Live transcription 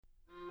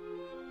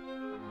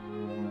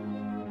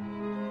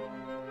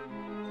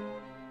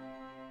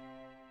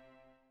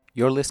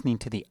You're listening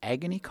to the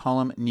Agony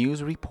Column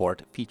News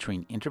Report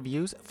featuring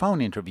interviews, phone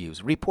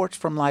interviews, reports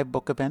from live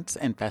book events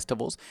and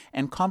festivals,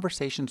 and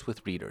conversations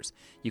with readers.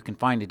 You can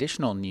find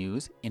additional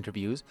news,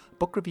 interviews,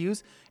 book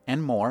reviews,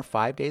 and more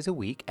 5 days a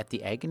week at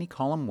the Agony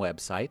Column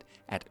website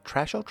at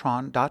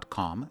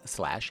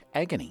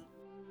trashotron.com/agony.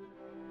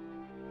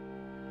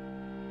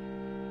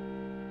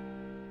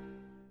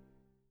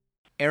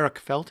 Eric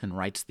Felton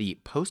writes the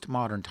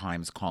Postmodern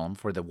Times column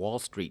for the Wall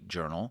Street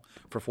Journal.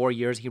 For 4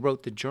 years, he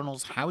wrote the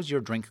journal's How's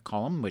Your Drink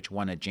column, which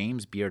won a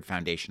James Beard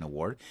Foundation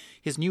Award.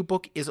 His new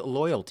book is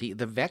Loyalty,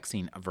 the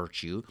Vexing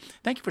Virtue.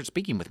 Thank you for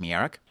speaking with me,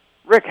 Eric.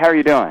 Rick, how are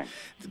you doing?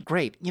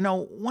 Great. You know,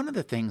 one of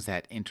the things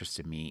that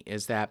interested me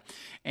is that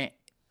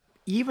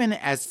even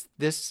as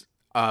this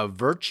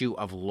virtue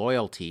of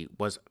loyalty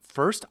was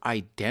first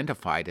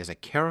identified as a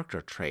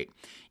character trait,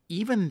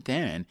 even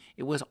then,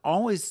 it has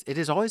always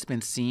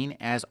been seen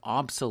as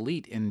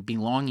obsolete and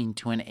belonging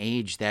to an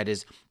age that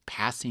is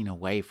passing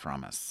away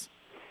from us.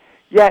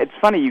 Yeah, it's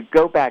funny. You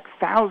go back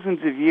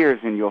thousands of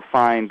years and you'll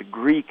find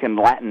Greek and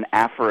Latin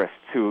aphorists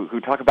who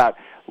talk about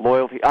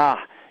loyalty.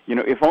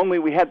 If only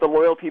we had the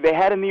loyalty they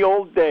had in the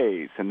old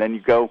days. And then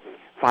you go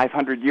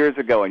 500 years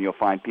ago and you'll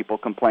find people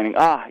complaining,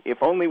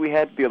 if only we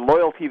had the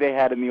loyalty they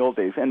had in the old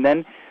days. And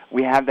then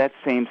we have that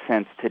same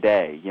sense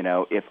today.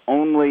 If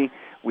only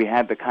we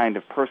had the kind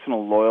of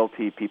personal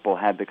loyalty, people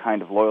had the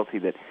kind of loyalty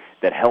that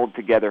held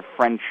together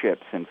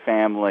friendships and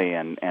family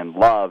and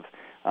love.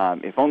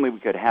 If only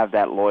we could have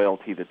that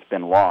loyalty that's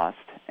been lost.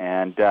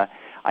 And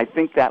I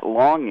think that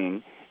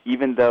longing,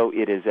 even though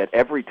it is at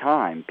every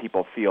time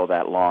people feel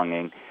that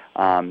longing,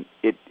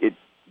 it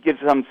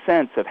gives some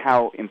sense of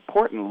how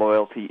important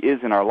loyalty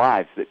is in our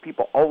lives, that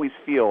people always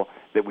feel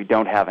that we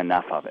don't have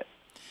enough of it.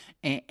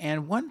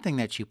 And one thing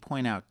that you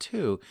point out,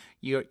 too,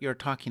 you're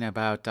talking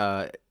about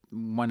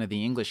one of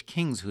the English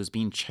kings who's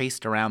being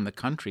chased around the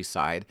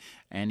countryside,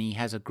 and he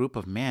has a group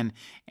of men.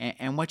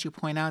 And what you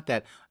point out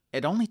that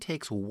it only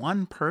takes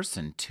one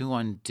person to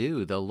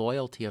undo the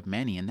loyalty of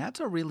many. And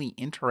that's a really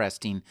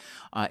interesting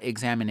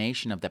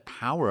examination of the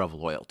power of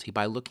loyalty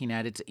by looking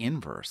at its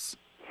inverse.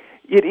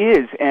 It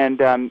is, and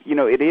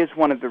it is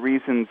one of the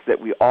reasons that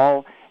we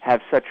all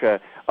have such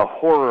a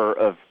horror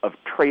of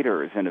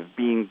traitors and of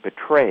being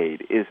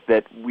betrayed, is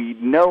that we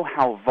know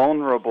how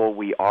vulnerable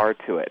we are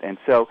to it. And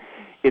so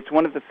it's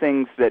one of the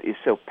things that is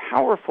so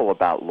powerful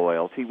about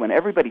loyalty. When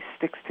everybody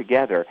sticks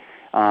together,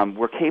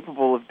 we're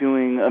capable of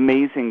doing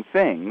amazing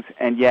things,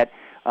 and yet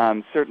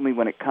certainly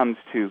when it comes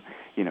to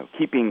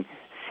keeping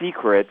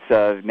secrets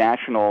of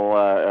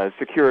national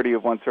security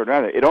of one sort or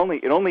another, it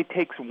only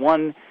takes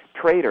one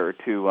traitor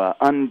to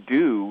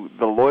undo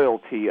the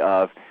loyalty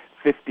of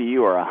 50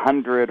 or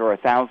 100 or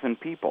 1,000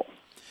 people.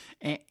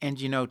 And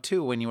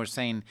too, when you were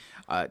saying,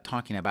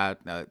 talking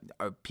about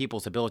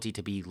people's ability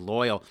to be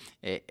loyal,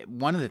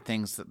 one of the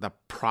things, the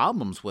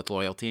problems with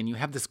loyalty, and you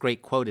have this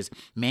great quote, is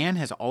man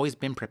has always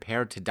been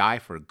prepared to die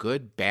for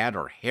good, bad,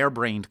 or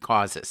harebrained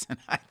causes. And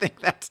I think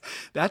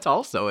that's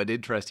also an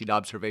interesting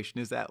observation,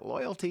 is that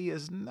loyalty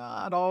is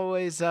not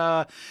always,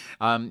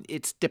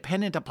 it's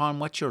dependent upon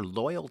what you're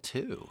loyal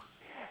to.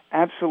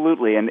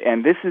 Absolutely,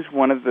 and this is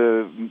one of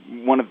the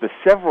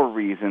several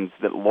reasons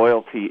that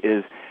loyalty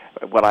is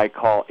what I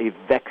call a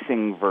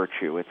vexing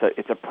virtue.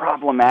 It's a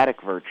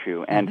problematic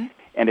virtue, and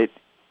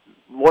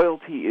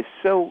loyalty is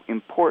so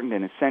important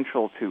and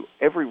essential to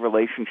every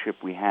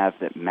relationship we have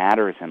that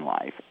matters in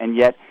life, and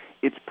yet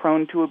it's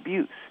prone to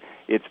abuse.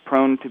 It's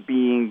prone to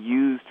being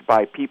used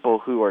by people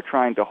who are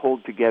trying to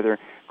hold together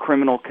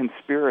criminal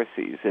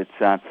conspiracies. It's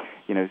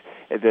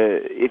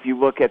if you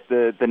look at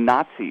the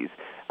Nazis,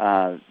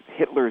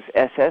 Hitler's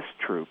SS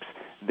troops,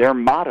 their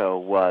motto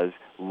was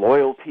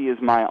 "Loyalty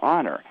is my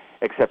honor."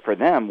 Except for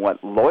them,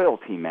 what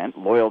loyalty meant,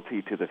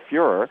 loyalty to the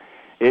Fuhrer,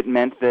 it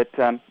meant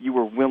that you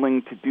were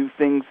willing to do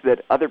things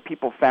that other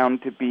people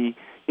found to be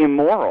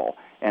immoral,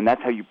 and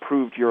that's how you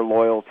proved your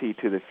loyalty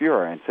to the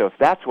Fuhrer. And so if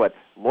that's what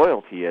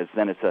loyalty is,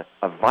 then it's a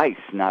vice,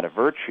 not a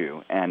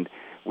virtue, and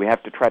we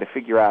have to try to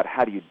figure out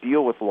how do you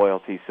deal with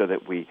loyalty so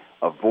that we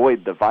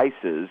avoid the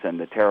vices and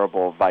the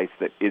terrible vice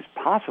that is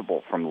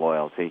possible from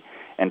loyalty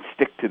and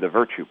stick to the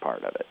virtue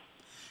part of it.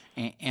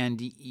 And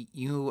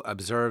you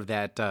observe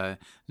that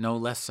no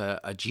less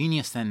a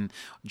genius than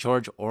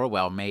George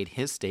Orwell made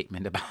his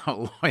statement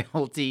about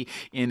loyalty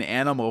in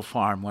Animal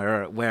Farm,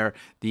 where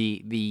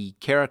the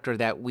character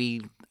that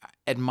we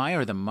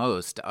admire the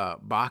most,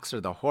 Boxer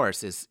the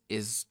horse, is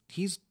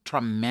he's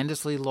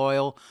tremendously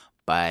loyal,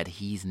 but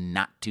he's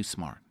not too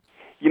smart.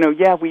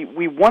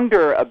 We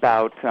wonder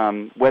about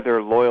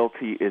whether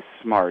loyalty is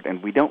smart,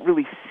 and we don't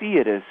really see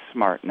it as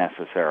smart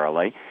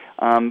necessarily.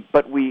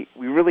 But we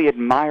really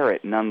admire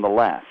it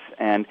nonetheless.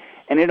 And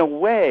in a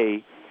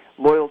way,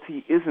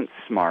 loyalty isn't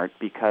smart,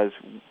 because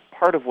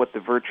part of what the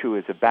virtue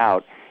is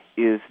about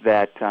is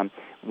that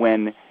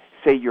when,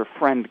 say, your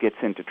friend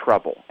gets into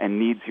trouble and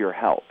needs your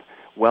help,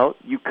 well,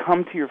 you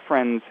come to your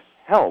friend's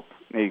help,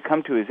 you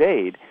come to his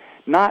aid,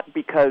 not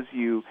because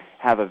you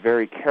have a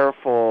very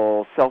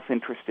careful,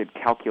 self-interested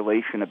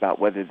calculation about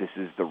whether this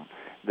is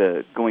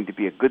going to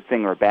be a good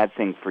thing or a bad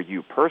thing for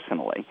you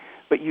personally,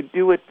 but you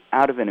do it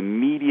out of an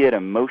immediate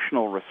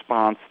emotional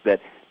response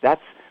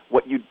that's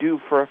what you do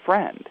for a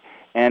friend.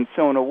 And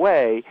so in a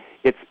way,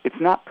 it's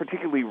not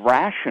particularly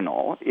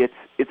rational. It's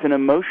an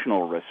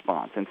emotional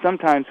response. And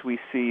sometimes we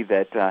see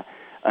that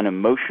an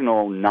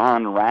emotional,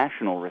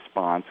 non-rational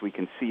response, we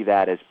can see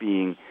that as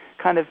being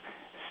kind of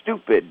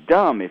stupid,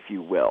 dumb, if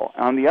you will.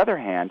 On the other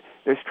hand,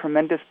 there's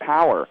tremendous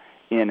power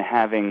in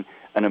having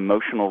an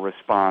emotional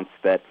response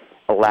that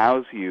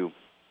allows you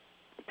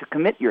to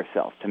commit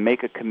yourself, to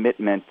make a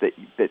commitment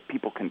that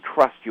people can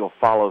trust you'll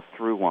follow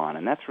through on,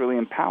 and that's really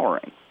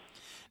empowering.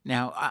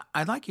 Now,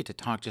 I'd like you to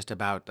talk just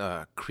about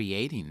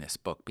creating this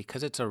book,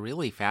 because it's a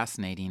really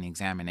fascinating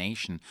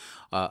examination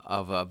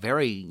of a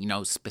very,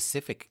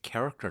 specific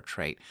character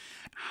trait.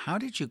 How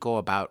did you go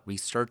about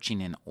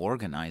researching and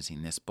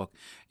organizing this book?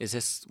 Was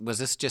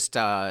this just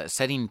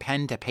setting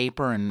pen to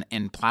paper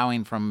and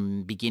plowing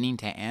from beginning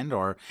to end,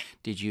 or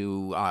did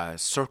you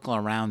circle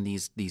around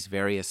these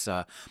various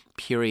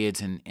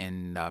periods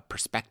and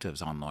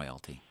perspectives on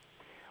loyalty?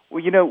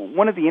 Well,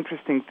 one of the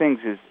interesting things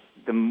is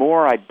the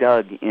more I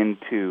dug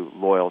into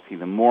loyalty,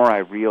 the more I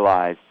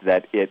realized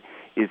that it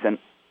is an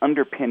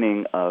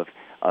underpinning of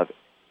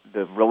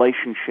the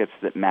relationships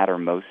that matter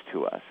most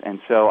to us. And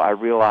so I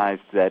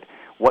realized that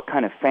what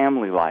kind of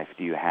family life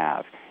do you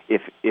have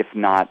if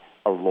not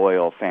a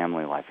loyal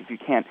family life? If you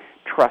can't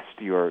trust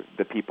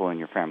the people in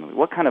your family,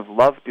 what kind of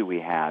love do we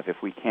have if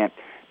we can't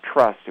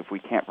trust, if we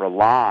can't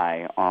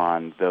rely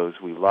on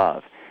those we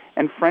love?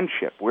 And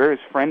friendship, where is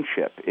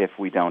friendship if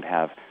we don't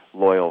have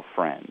loyal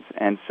friends?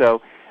 And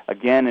so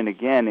again and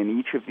again, in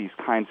each of these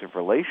kinds of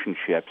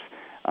relationships,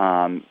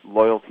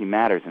 loyalty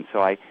matters. And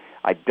so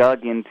I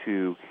dug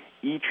into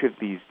each of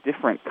these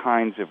different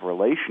kinds of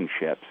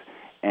relationships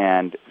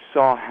and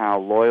saw how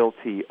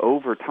loyalty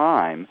over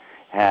time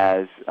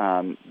has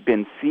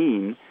been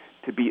seen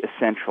to be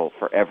essential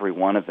for every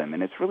one of them.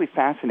 And it's really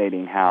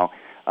fascinating how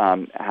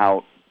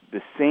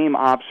the same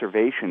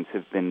observations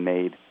have been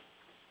made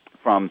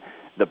from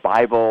the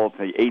Bible,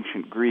 the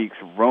ancient Greeks,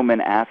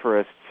 Roman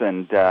aphorists,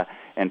 and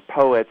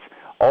poets,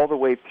 all the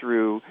way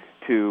through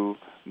to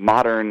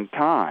modern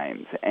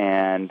times,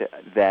 and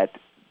that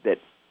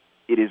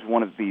it is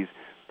one of these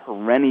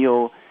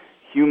perennial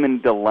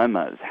human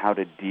dilemmas, how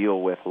to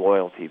deal with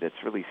loyalty, that's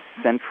really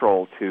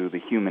central to the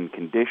human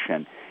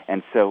condition.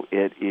 And so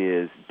it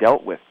is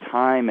dealt with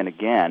time and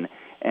again,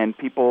 and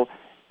people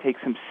take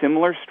some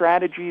similar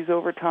strategies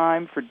over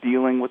time for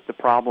dealing with the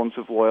problems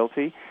of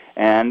loyalty,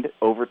 and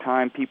over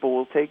time people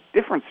will take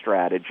different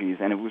strategies.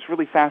 And it was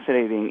really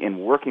fascinating in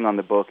working on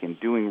the book and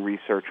doing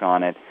research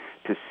on it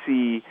to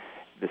see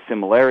the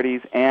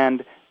similarities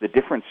and the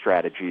different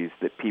strategies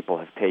that people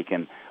have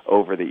taken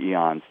over the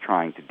eons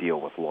trying to deal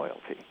with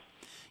loyalty.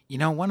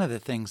 One of the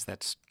things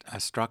that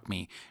struck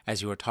me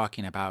as you were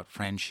talking about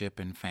friendship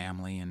and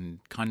family and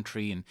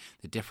country and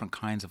the different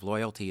kinds of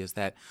loyalty is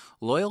that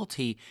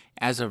loyalty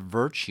as a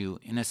virtue,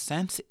 in a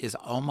sense, is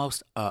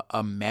almost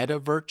a meta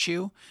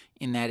virtue,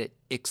 in that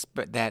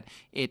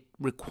it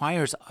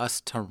requires us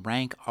to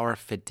rank our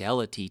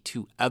fidelity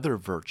to other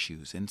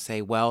virtues and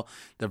say, well,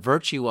 the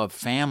virtue of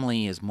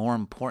family is more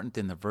important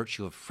than the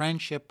virtue of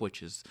friendship,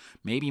 which is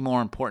maybe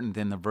more important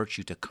than the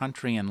virtue to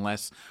country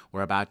unless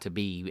we're about to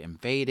be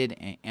invaded,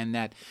 and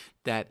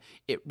that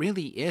it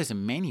really is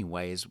in many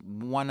ways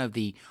one of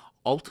the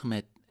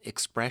ultimate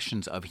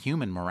expressions of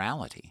human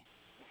morality.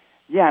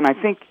 Yeah, and I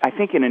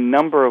think in a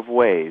number of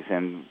ways,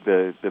 and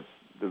the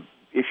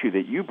issue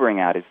that you bring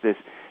out is this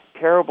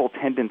terrible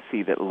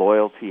tendency that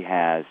loyalty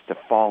has to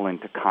fall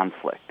into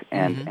conflict,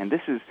 and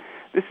this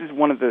is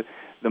one of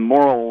the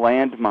moral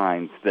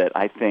landmines that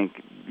I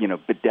think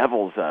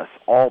bedevils us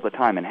all the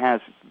time, and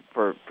has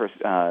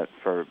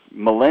for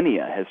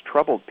millennia has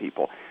troubled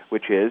people,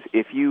 which is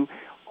if you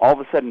all of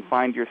a sudden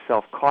find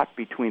yourself caught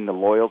between the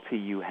loyalty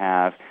you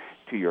have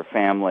to your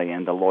family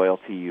and the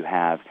loyalty you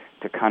have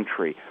to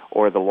country,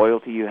 or the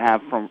loyalty you have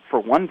for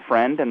one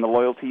friend and the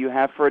loyalty you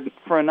have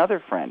for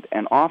another friend.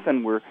 And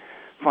often we're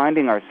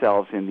finding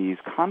ourselves in these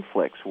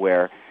conflicts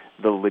where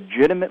the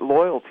legitimate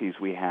loyalties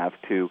we have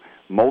to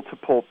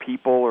multiple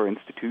people or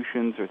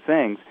institutions or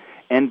things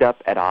end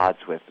up at odds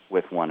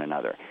with one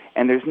another.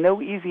 And there's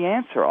no easy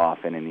answer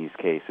often in these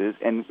cases,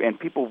 and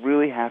people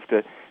really have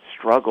to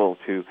struggle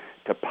to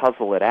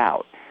puzzle it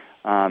out.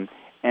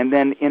 And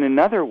then in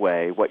another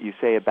way, what you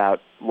say about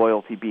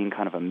loyalty being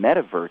kind of a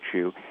meta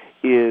virtue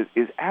is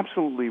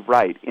absolutely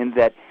right, in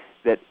that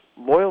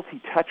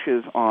loyalty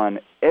touches on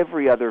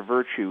every other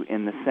virtue,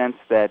 in the sense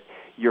that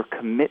your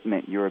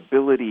commitment, your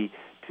ability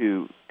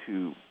to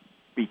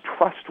be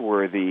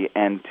trustworthy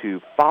and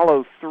to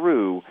follow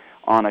through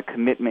on a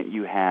commitment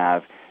you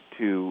have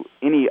to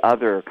any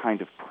other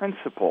kind of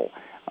principle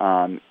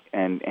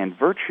and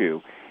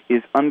virtue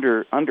is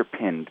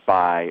underpinned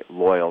by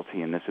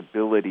loyalty and this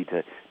ability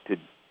to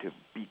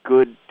be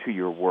good to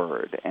your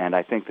word. And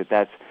I think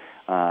that's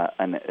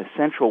an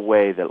essential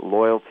way that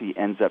loyalty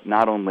ends up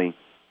not only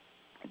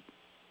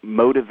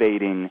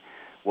motivating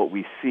what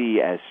we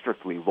see as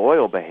strictly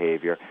loyal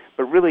behavior,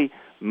 but really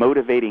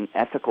motivating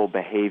ethical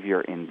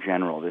behavior in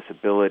general, this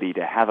ability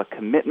to have a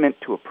commitment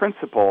to a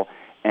principle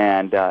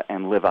and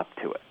live up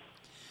to it.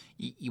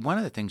 One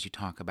of the things you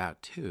talk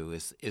about too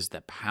is the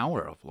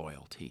power of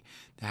loyalty,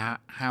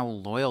 how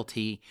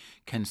loyalty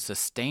can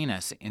sustain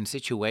us in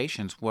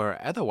situations where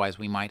otherwise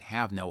we might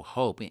have no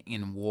hope.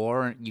 In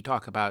war, you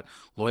talk about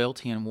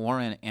loyalty in war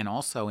and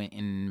also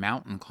in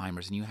mountain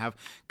climbers, and you have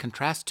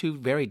contrast two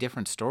very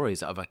different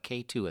stories of a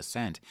K2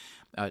 ascent.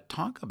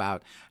 Talk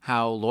about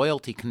how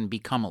loyalty can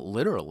become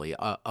literally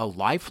a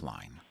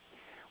lifeline.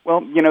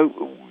 Well,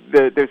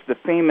 there's the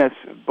famous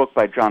book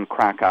by John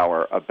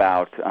Krakauer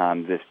about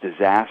this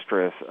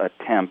disastrous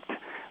attempt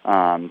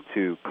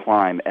to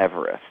climb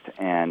Everest,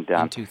 and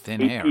into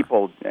thin air.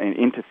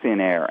 Into thin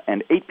air,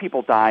 and 8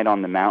 people died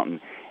on the mountain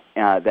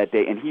that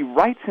day. And he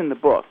writes in the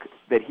book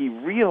that he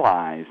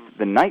realized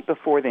the night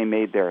before they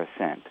made their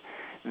ascent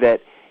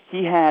that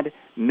he had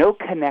no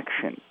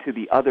connection to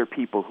the other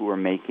people who were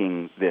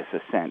making this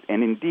ascent,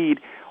 and indeed,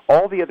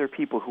 all the other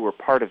people who were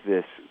part of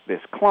this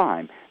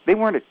climb, they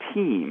weren't a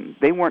team.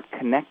 They weren't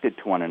connected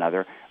to one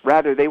another.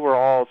 Rather, they were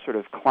all sort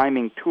of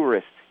climbing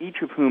tourists,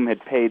 each of whom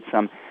had paid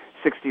some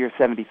 $60,000 or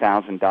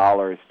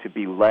 $70,000 to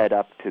be led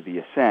up to the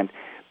ascent.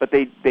 But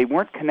they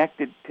weren't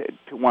connected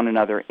to one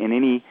another in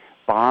any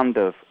bond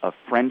of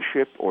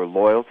friendship or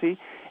loyalty.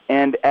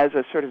 And as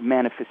a sort of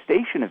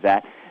manifestation of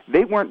that,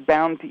 they weren't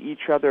bound to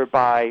each other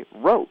by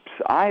ropes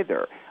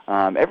either.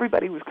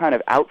 Everybody was kind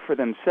of out for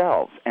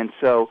themselves. And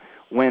so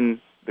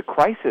when the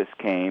crisis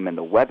came and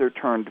the weather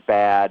turned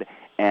bad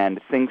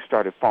and things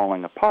started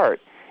falling apart,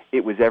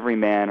 it was every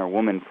man or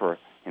woman for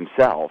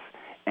himself,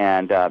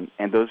 and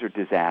those are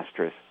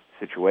disastrous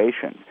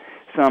situations.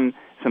 Some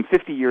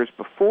 50 years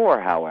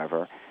before,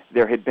 however,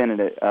 there had been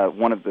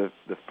one of the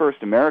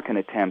first American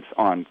attempts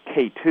on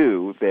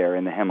K2 there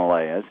in the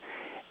Himalayas,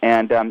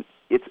 and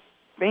it's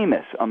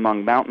famous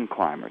among mountain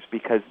climbers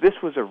because this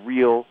was a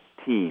real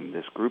team,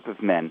 this group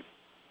of men.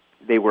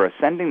 They were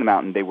ascending the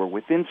mountain. They were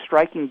within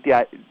striking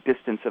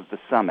distance of the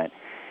summit,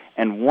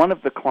 and one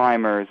of the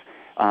climbers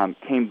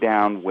came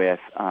down with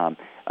a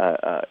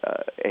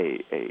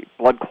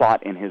blood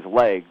clot in his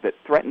leg that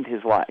threatened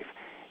his life.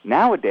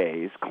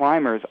 Nowadays,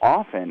 climbers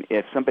often,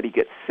 if somebody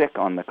gets sick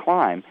on the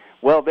climb,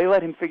 well, they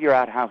let him figure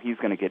out how he's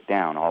going to get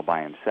down all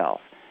by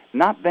himself.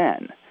 Not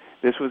then.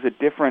 This was a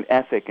different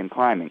ethic in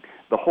climbing.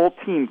 The whole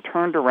team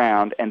turned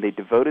around and they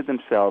devoted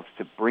themselves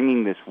to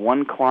bringing this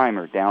one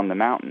climber down the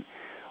mountain.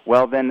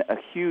 Well, then a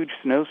huge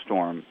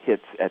snowstorm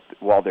hits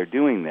while they're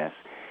doing this,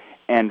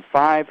 and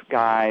 5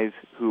 guys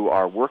who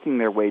are working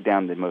their way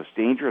down the most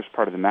dangerous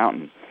part of the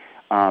mountain,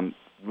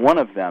 one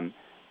of them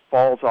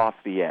falls off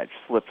the edge,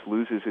 slips,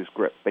 loses his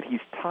grip, but he's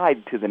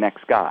tied to the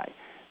next guy.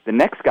 The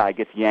next guy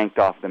gets yanked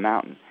off the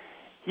mountain.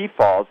 He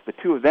falls, the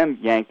 2 of them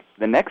yank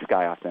the next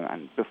guy off the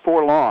mountain.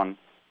 Before long,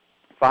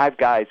 5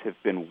 guys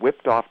have been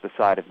whipped off the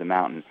side of the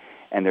mountain,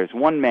 and there's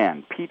one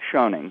man, Pete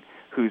Schoening,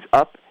 who's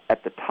up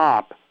at the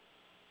top,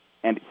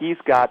 and he's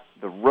got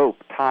the rope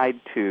tied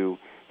to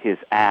his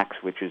axe,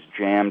 which is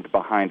jammed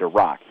behind a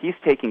rock. He's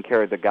taking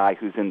care of the guy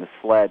who's in the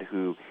sled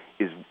who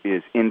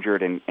is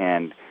injured,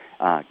 and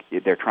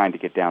they're trying to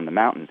get down the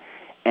mountain.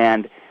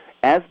 And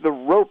as the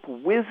rope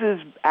whizzes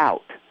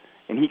out,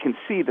 and he can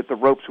see that the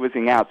rope's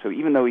whizzing out, so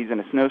even though he's in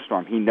a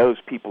snowstorm, he knows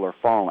people are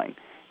falling.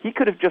 He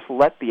could have just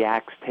let the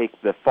axe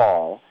take the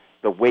fall,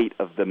 the weight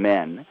of the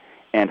men,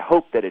 and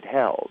hoped that it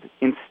held.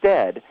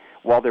 Instead,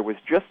 while there was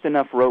just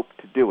enough rope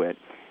to do it,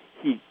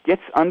 he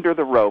gets under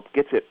the rope,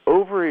 gets it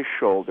over his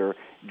shoulder,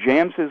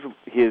 jams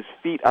his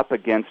feet up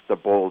against the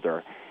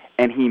boulder,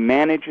 and he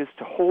manages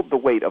to hold the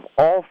weight of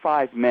all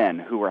 5 men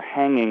who are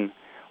hanging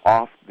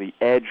off the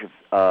edge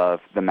of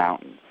the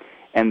mountain.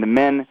 And the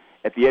men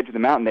at the edge of the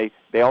mountain,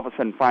 they all of a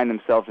sudden find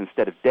themselves,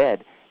 instead of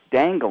dead,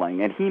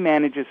 dangling, and he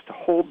manages to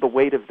hold the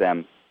weight of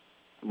them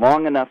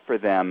long enough for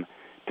them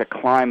to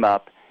climb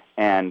up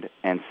and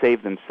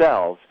save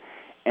themselves.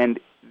 And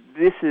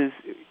this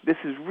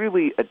is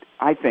really,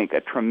 I think,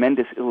 a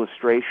tremendous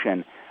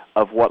illustration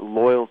of what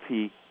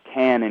loyalty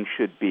can and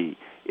should be.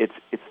 It's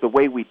the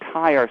way we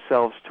tie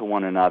ourselves to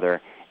one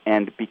another,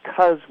 and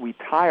because we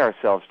tie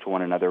ourselves to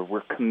one another,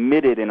 we're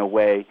committed in a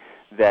way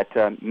that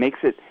makes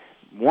it,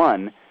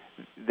 one,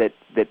 that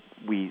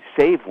we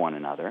save one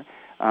another,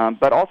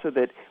 but also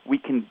that we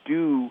can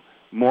do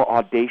more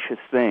audacious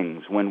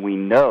things when we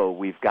know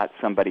we've got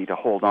somebody to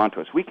hold on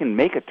to us. We can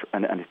make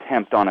an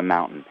attempt on a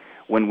mountain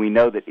when we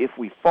know that if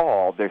we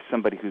fall, there's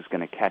somebody who's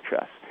going to catch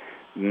us.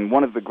 And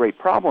one of the great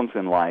problems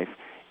in life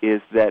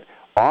is that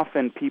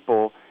often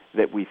people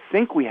that we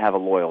think we have a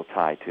loyal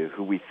tie to,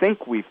 who we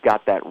think we've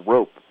got that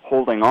rope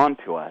holding on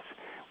to us,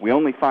 we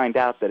only find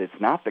out that it's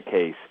not the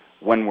case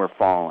when we're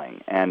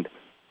falling. And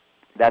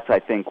that's, I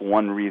think,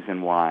 one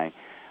reason why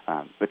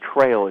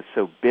betrayal is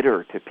so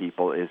bitter to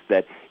people, is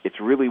that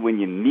it's really when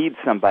you need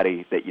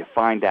somebody that you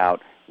find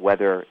out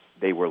whether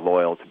they were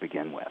loyal to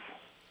begin with.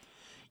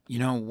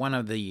 One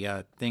of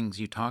the things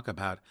you talk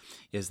about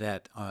is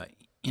that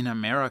in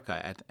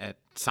America, at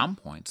some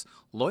points,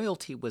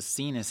 loyalty was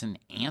seen as an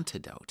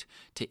antidote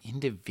to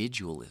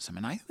individualism.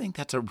 And I think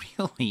that's a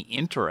really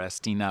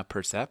interesting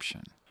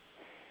perception.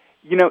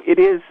 It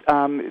is.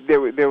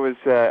 There was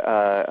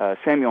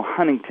Samuel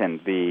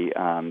Huntington,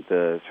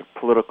 the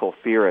political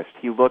theorist.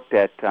 He looked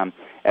at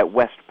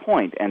West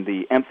Point and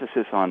the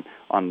emphasis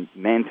on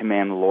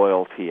man-to-man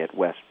loyalty at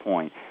West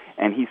Point,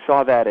 and he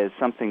saw that as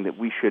something that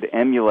we should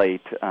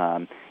emulate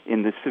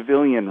in the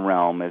civilian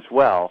realm as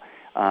well,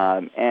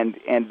 and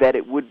that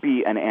it would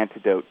be an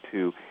antidote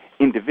to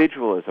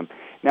individualism.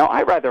 Now,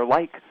 I rather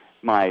like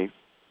my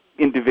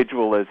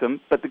individualism,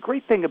 but the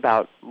great thing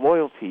about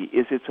loyalty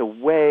is it's a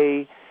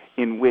way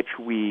in which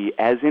we,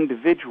 as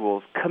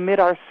individuals, commit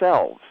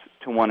ourselves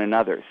to one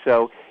another.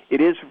 So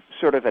it is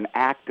sort of an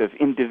act of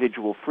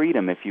individual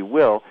freedom, if you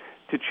will,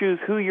 to choose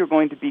who you're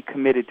going to be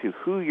committed to,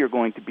 who you're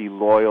going to be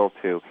loyal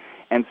to.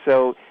 And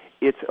so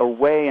it's a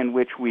way in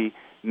which we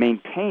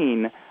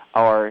maintain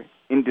our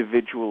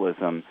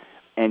individualism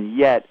and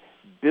yet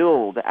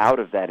build out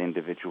of that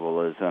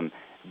individualism,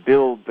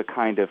 build the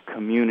kind of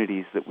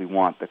communities that we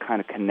want, the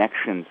kind of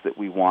connections that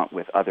we want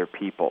with other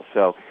people.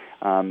 So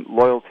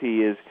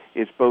loyalty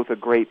is both a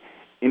great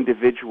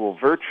individual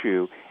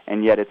virtue,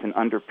 and yet it's an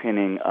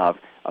underpinning of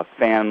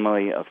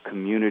family, of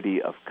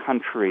community, of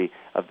country,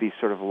 of these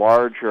sort of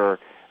larger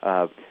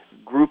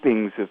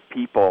groupings of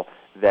people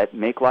that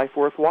make life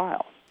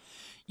worthwhile.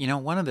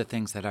 One of the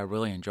things that I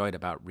really enjoyed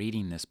about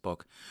reading this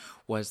book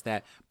was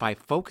that by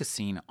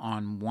focusing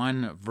on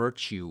one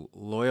virtue,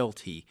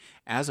 loyalty,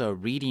 as a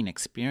reading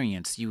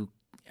experience, you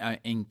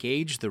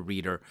engage the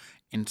reader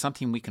in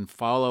something we can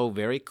follow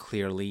very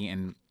clearly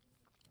and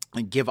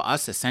give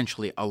us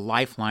essentially a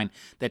lifeline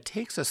that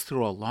takes us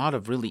through a lot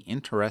of really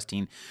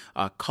interesting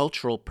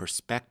cultural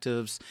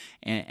perspectives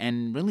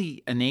and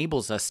really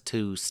enables us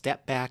to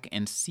step back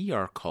and see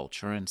our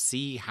culture and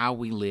see how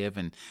we live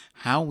and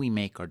how we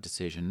make our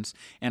decisions,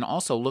 and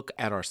also look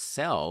at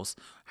ourselves,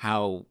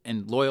 how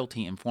and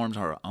loyalty informs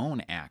our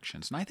own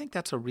actions. And I think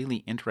that's a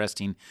really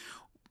interesting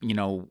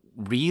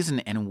reason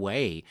and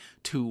way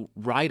to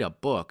write a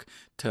book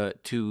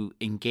to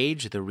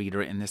engage the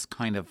reader in this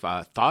kind of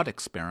thought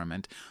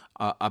experiment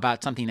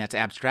about something that's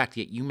abstract,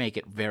 yet you make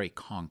it very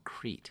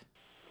concrete.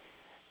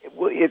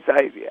 Well,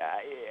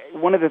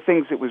 one of the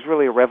things that was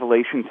really a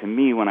revelation to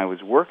me when I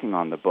was working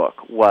on the book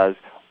was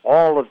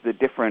all of the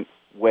different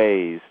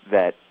ways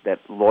that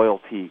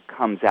loyalty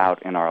comes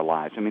out in our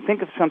lives. I mean,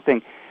 think of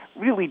something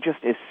really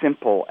just as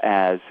simple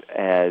as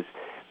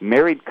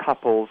married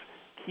couples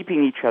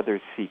keeping each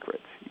other's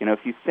secrets.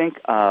 If you think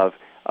of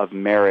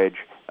marriage,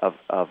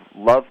 of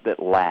love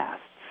that lasts,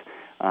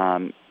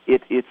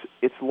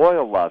 it's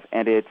loyal love,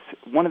 and it's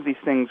one of these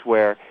things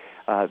where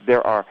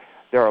there are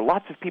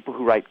lots of people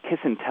who write kiss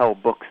and tell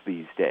books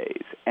these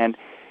days, and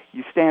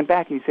you stand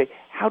back and you say,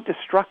 how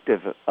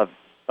destructive of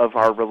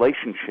our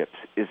relationships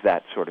is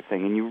that sort of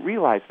thing? And you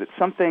realize that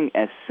something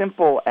as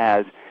simple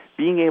as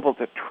being able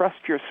to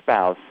trust your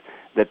spouse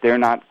that they're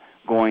not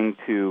going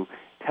to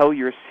tell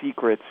your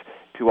secrets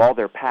to all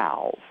their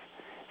pals,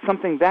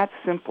 something that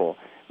simple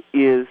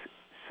is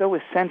so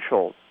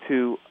essential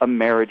to a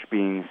marriage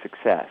being a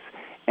success.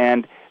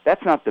 And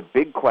that's not the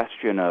big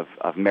question of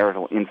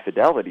marital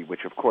infidelity,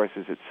 which of course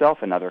is itself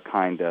another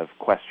kind of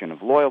question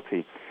of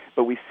loyalty,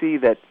 but we see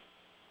that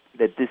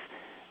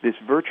this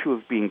virtue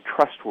of being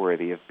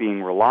trustworthy, of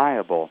being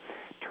reliable,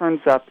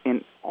 turns up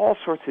in all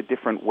sorts of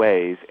different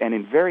ways and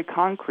in very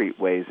concrete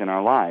ways in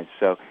our lives.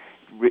 So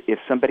if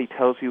somebody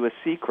tells you a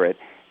secret,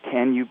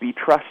 can you be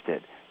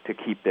trusted to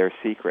keep their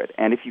secret?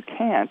 And if you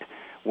can't,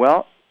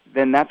 well,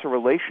 then that's a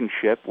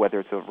relationship, whether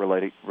it's a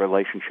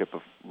relationship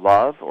of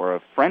love or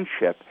of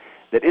friendship,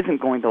 that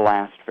isn't going to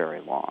last very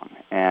long.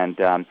 And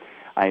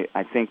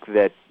I think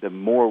that the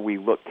more we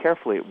look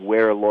carefully at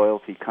where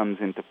loyalty comes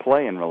into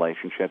play in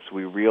relationships,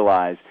 we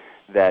realize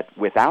that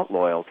without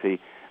loyalty,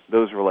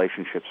 those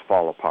relationships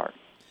fall apart.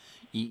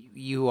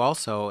 You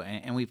also,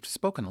 and we've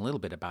spoken a little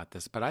bit about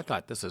this, but I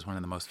thought this is one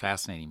of the most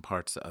fascinating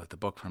parts of the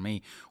book for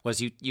me,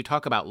 was you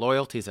talk about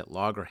loyalties at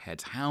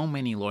loggerheads, how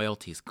many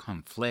loyalties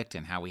conflict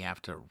and how we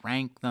have to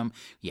rank them.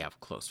 You have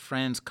close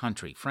friends,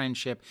 country,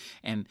 friendship,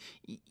 and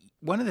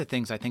one of the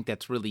things I think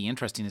that's really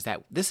interesting is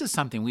that this is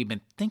something we've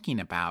been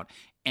thinking about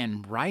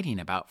and writing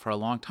about for a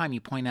long time.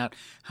 You point out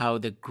how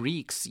the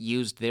Greeks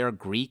used their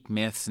Greek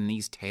myths and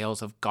these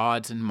tales of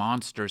gods and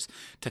monsters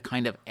to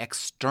kind of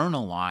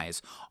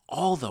externalize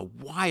all the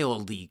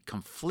wildly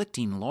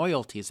conflicting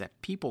loyalties that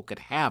people could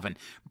have and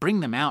bring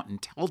them out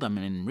and tell them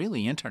in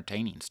really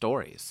entertaining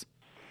stories.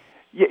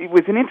 Yeah, it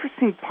was an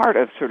interesting part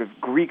of sort of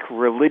Greek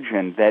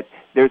religion that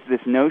there's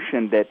this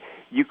notion that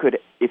you could,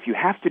 if you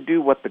have to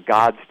do what the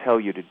gods tell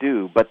you to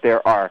do, but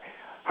there are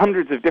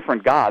hundreds of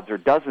different gods or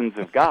dozens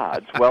of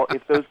gods, well,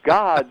 if those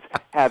gods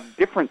have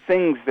different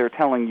things they're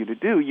telling you to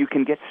do, you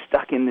can get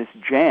stuck in this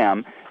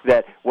jam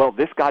that, well,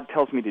 this God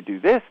tells me to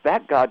do this,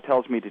 that God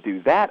tells me to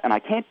do that, and I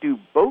can't do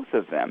both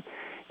of them.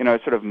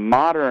 Sort of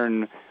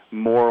modern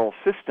moral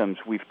systems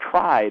we've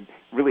tried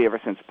really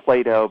ever since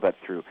Plato, but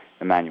through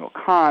Immanuel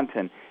Kant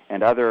and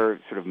and other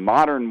sort of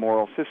modern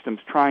moral systems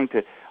trying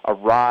to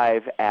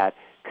arrive at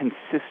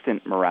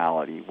consistent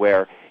morality,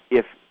 where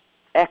if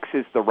X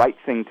is the right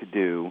thing to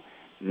do,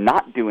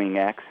 not doing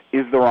X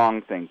is the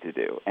wrong thing to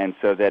do. And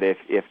so that if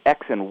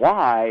X and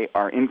Y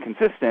are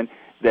inconsistent,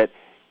 that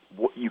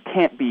you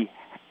can't be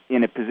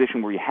in a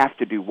position where you have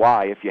to do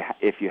Y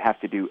if you have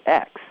to do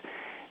X.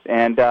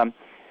 And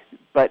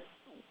but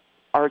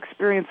our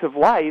experience of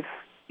life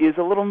is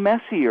a little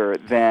messier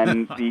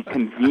than the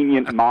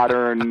convenient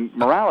modern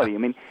morality. I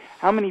mean,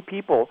 how many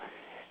people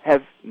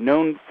have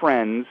known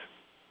friends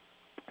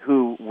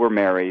who were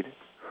married,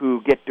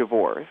 who get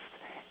divorced,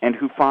 and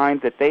who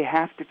find that they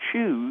have to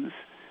choose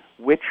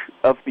which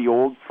of the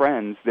old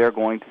friends they're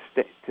going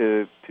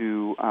to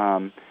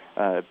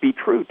be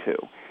true to,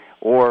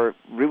 or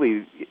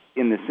really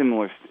in the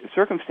similar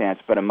circumstance,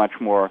 but a much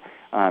more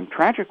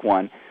tragic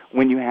one,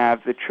 when you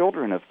have the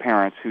children of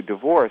parents who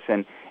divorce,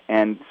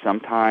 and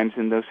sometimes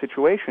in those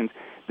situations,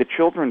 the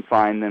children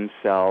find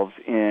themselves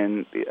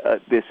in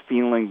this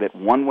feeling that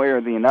one way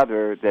or the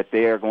other that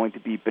they are going to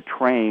be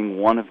betraying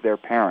one of their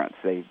parents,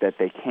 that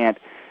they can't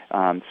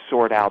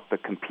sort out the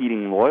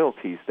competing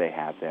loyalties they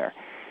have there.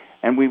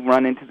 And we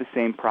run into the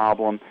same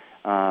problem,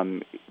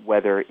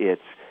 whether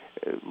it's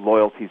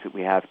loyalties that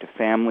we have to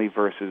family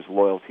versus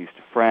loyalties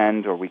to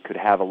friends, or we could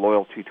have a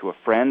loyalty to a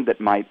friend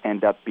that might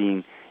end up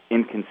being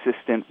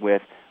inconsistent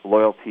with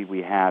loyalty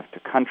we have to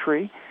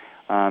country.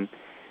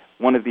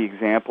 One of the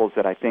examples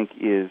that I think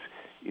is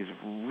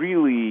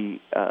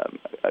really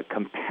a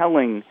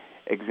compelling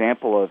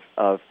example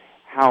of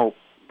how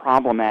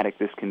problematic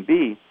this can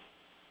be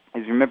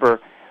is, remember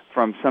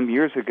from some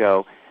years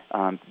ago,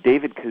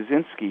 David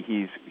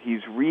Kaczynski,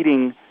 he's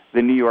reading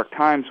the New York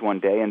Times one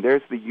day, and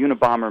there's the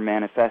Unabomber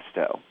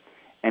Manifesto.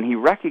 And he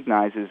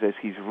recognizes as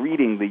he's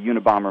reading the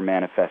Unabomber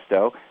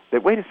Manifesto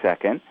that, wait a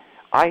second,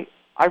 I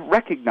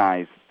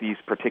recognize these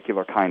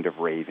particular kind of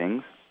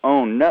ravings.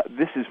 Oh, no,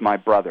 this is my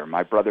brother.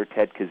 My brother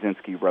Ted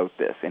Kaczynski wrote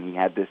this. And he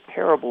had this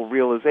terrible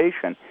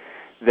realization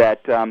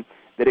that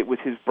it was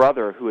his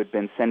brother who had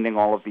been sending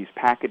all of these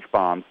package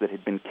bombs that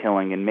had been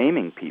killing and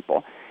maiming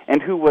people,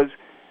 and who was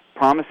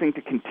promising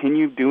to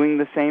continue doing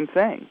the same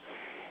thing.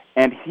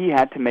 And he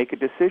had to make a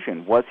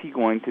decision. Was he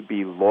going to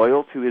be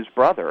loyal to his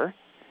brother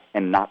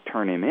and not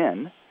turn him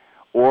in,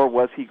 or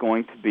was he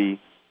going to be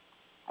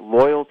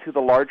loyal to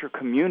the larger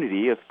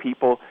community of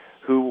people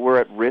who were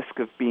at risk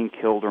of being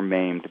killed or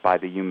maimed by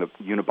the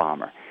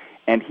Unabomber?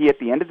 And he, at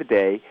the end of the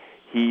day,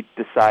 he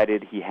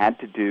decided he had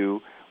to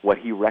do what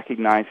he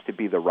recognized to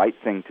be the right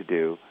thing to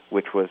do,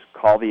 which was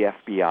call the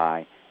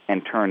FBI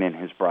and turn in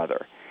his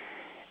brother.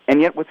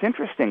 And yet what's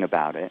interesting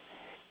about it,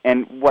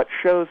 and what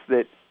shows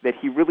that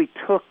he really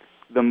took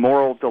the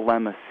moral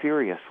dilemma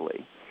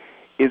seriously,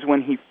 is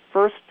when he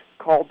first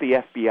called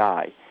the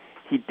FBI,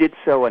 he did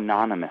so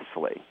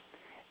anonymously.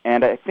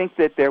 And I think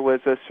that there was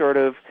a sort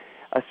of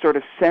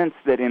sense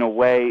that in a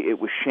way it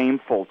was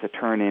shameful to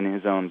turn in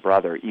his own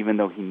brother, even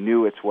though he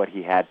knew it's what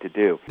he had to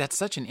do. That's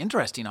such an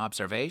interesting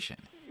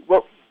observation.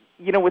 Well,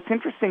 you know, what's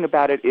interesting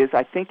about it is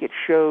I think it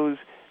shows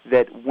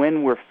that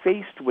when we're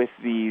faced with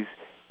these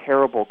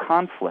terrible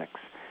conflicts,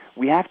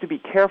 we have to be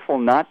careful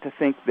not to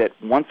think that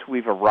once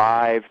we've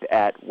arrived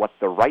at what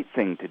the right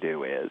thing to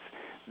do is,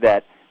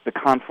 that the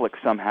conflict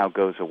somehow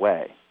goes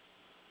away.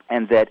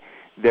 And that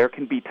there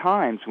can be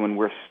times when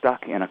we're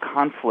stuck in a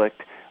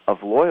conflict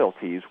of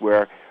loyalties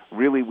where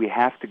really we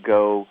have to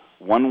go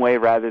one way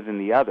rather than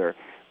the other.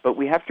 But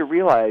we have to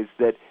realize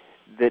that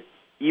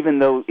even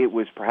though it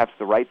was perhaps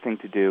the right thing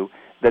to do,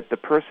 that the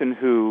person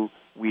who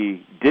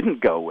we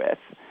didn't go with,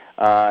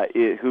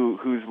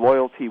 whose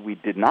loyalty we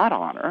did not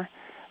honor,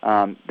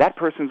 that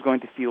person's going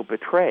to feel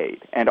betrayed.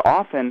 And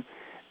often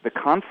the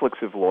conflicts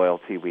of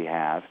loyalty we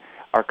have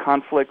are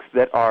conflicts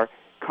that are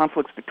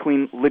conflicts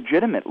between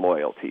legitimate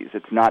loyalties.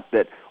 It's not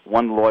that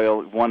one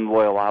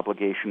loyal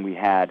obligation we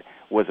had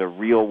was a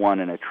real one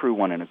and a true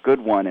one and a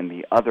good one, and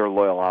the other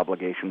loyal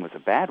obligation was a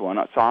bad one.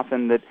 It's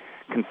often that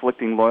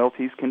conflicting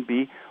loyalties can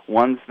be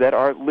ones that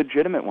are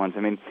legitimate ones. I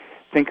mean,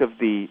 think of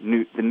the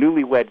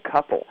newlywed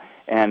couple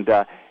and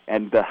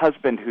the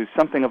husband who's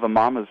something of a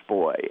mama's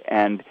boy,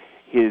 and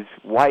his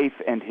wife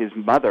and his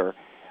mother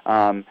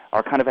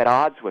are kind of at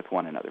odds with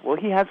one another. Well,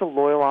 he has a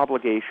loyal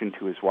obligation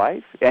to his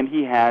wife, and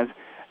he has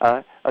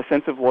a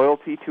sense of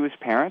loyalty to his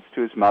parents,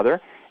 to his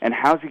mother, and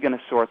how's he going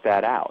to sort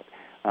that out?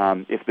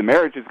 If the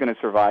marriage is going to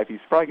survive, he's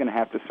probably going to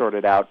have to sort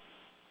it out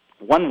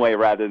one way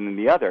rather than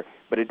the other,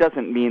 but it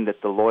doesn't mean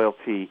that the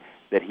loyalty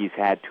that he's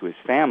had to his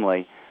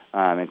family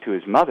and to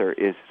his mother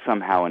is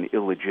somehow an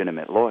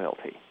illegitimate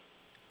loyalty.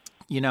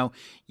 You know,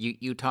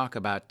 you talk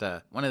about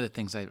one of the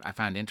things I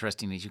found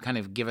interesting is you kind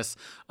of give us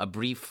a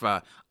brief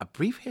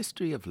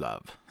history of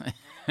love,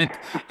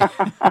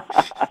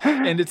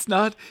 and it's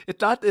not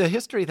the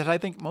history that I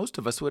think most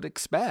of us would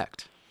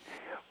expect.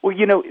 Well,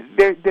 you know,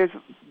 there's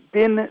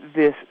been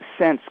this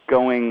sense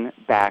going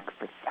back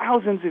for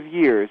thousands of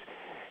years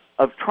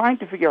of trying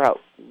to figure out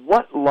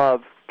what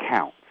love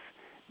counts.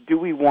 Do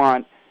we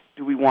want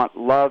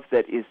love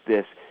that is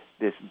this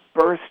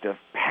burst of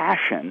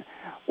passion,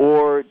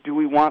 or do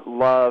we want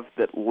love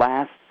that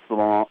lasts the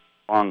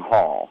long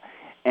haul?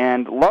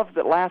 And love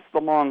that lasts the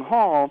long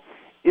haul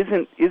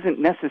isn't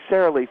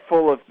necessarily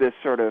full of this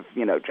sort of,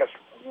 just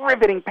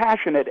riveting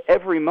passion at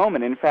every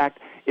moment. In fact,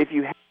 if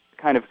you have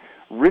the kind of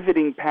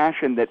riveting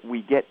passion that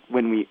we get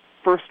when we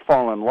first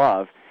fall in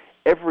love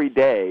every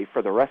day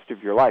for the rest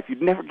of your life,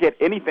 you'd never get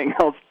anything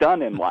else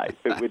done in life.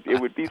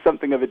 It would be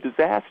something of a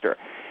disaster.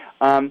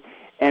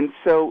 And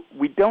so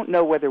we don't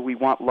know whether we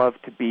want love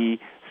to be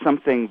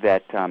something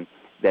that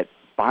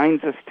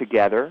binds us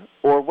together,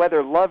 or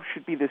whether love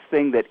should be this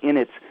thing that in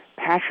its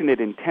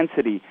passionate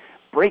intensity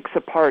breaks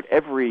apart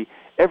every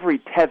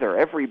tether,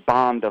 every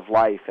bond of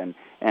life, and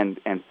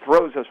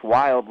throws us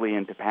wildly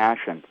into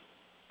passion.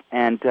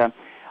 And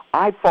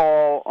I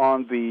fall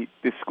on the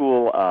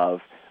school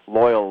of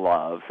loyal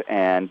love,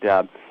 and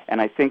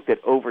I think that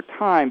over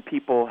time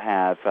people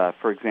have,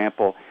 for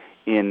example,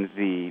 in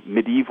the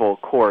medieval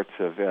courts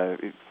of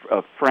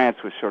France,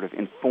 was sort of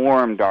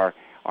informed our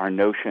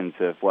notions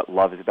of what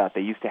love is about.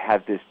 They used to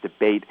have this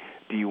debate: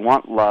 do you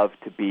want love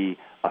to be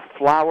a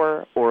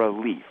flower or a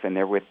leaf? And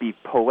there would be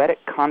poetic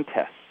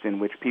contests in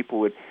which people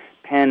would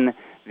pen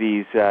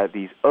these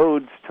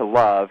odes to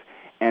love,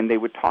 and they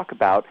would talk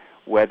about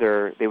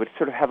whether they would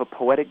sort of have a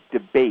poetic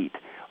debate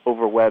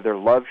over whether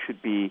love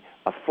should be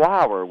a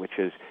flower, which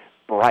is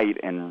bright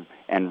and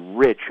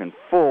rich and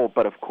full,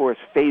 but of course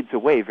fades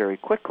away very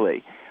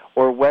quickly,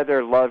 or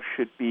whether love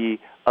should be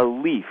a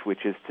leaf,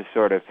 which is to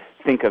sort of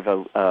think of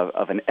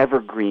an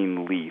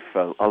evergreen leaf,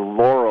 a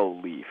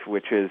laurel leaf,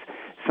 which is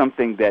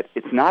something that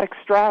it's not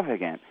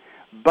extravagant,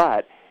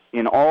 but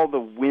in all the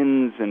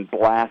winds and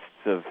blasts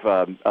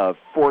of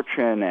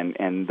fortune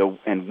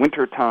and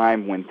winter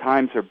time, when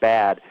times are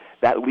bad,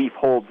 that leaf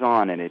holds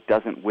on and it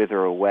doesn't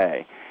wither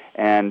away.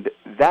 And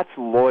that's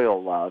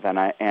loyal love.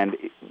 And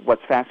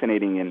what's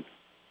fascinating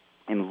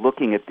in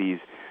looking at these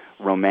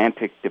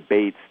romantic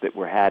debates that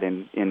were had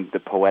in the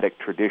poetic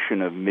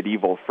tradition of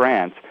medieval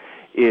France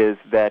is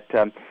that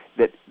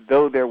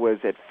though there was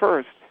at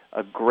first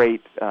a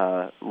great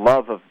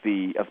love of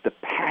the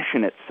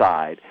passionate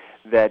side,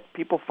 that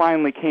people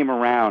finally came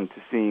around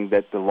to seeing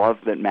that the love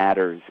that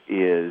matters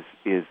is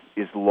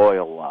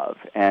loyal love.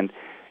 And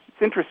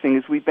it's interesting,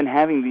 is we've been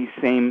having these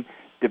same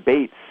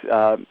debates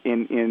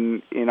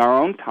in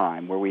our own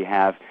time, where we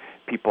have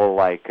people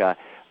like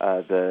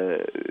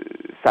the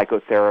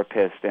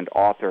psychotherapist and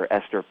author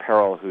Esther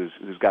Perel,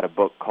 who's got a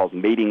book called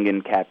Mating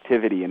in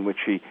Captivity, in which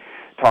she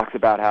talks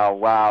about how,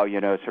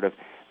 sort of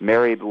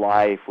married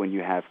life, when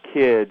you have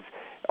kids,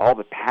 all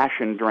the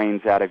passion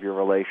drains out of your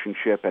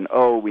relationship, and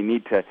we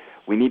need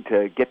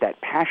to get that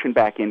passion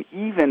back in,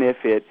 even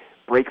if it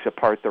breaks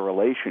apart the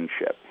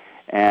relationship.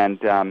 And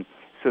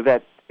so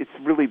that it's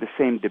really the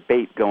same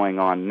debate going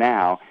on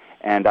now,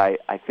 and I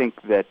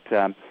think that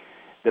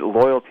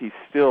loyalty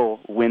still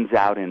wins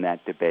out in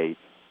that debate,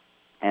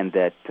 and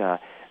that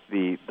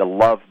the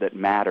love that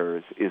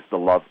matters is the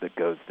love that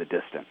goes the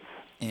distance.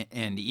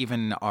 And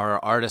even our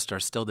artists are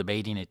still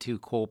debating it too.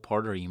 Cole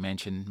Porter, you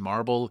mentioned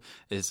marble.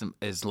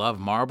 Is love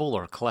marble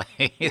or clay?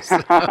 That's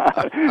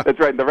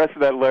right. And the rest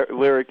of that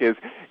lyric is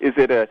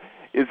it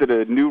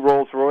a new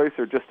Rolls Royce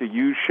or just a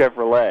used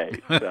Chevrolet?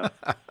 So.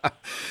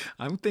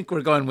 I think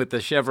we're going with the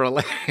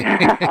Chevrolet.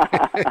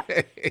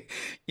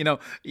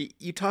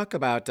 You talk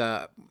about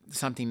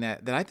something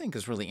that I think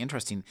is really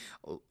interesting: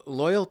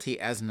 loyalty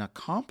as an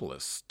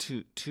accomplice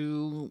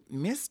to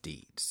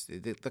misdeeds.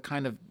 The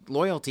kind of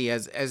loyalty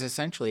as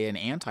essentially an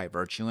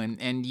anti-virtue.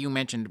 And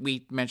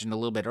we mentioned a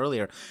little bit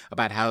earlier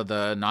about how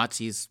the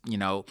Nazis,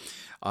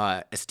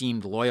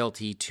 esteemed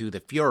loyalty to the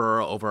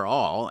Führer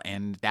overall,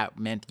 and that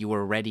meant you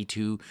were ready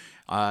to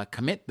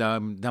commit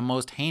the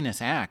most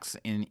heinous acts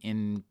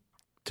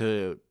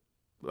to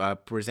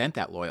present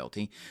that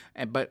loyalty.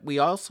 But we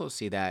also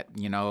see that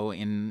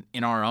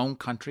in our own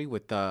country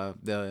with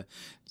the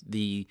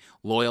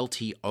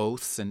loyalty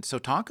oaths. And so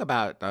talk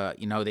about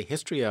the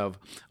history of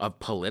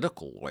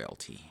political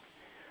loyalty.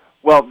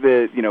 Well,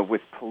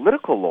 with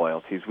political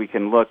loyalties, we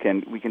can look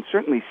and we can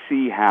certainly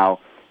see how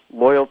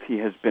loyalty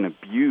has been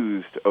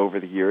abused over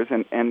the years,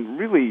 and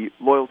really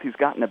loyalty's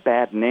gotten a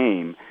bad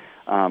name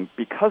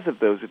because of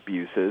those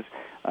abuses.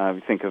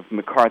 We think of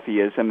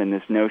McCarthyism and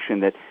this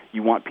notion that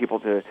you want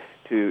people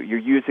you're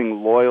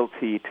using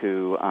loyalty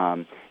to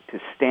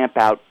stamp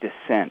out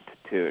dissent,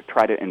 to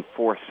try to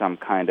enforce some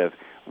kind of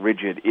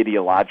rigid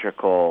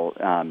ideological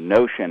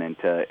notion,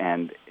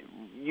 and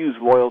use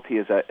loyalty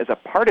as a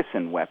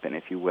partisan weapon,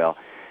 if you will.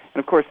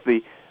 And of course,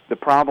 the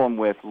problem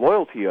with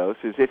loyalty oaths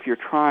is if you're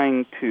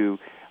trying to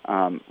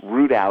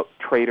root out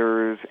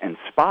traitors and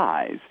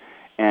spies,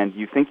 and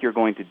you think you're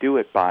going to do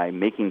it by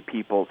making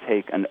people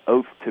take an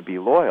oath to be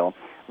loyal,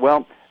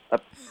 well,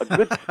 a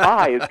good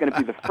spy is going to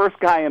be the first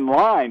guy in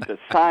line to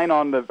sign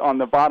on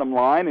the bottom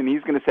line, and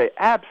he's going to say,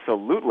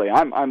 absolutely,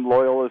 I'm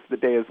loyal as the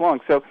day is long.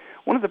 So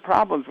one of the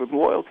problems with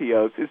loyalty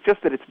oaths is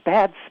just that it's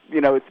bad,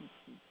 it's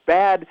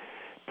bad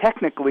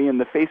technically in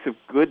the face of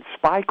good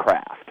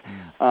spycraft.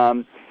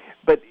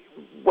 But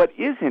what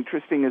is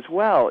interesting as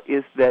well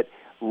is that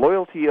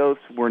loyalty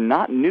oaths were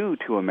not new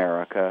to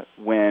America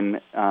when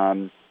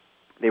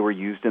they were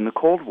used in the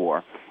Cold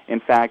War. In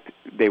fact,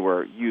 they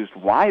were used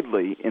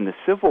widely in the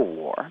Civil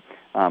War.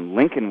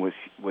 Lincoln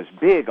was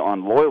big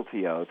on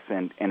loyalty oaths,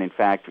 and in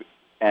fact,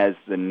 as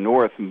the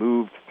North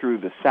moved through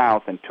the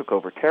South and took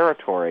over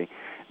territory,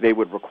 they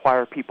would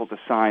require people to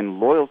sign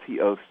loyalty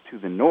oaths to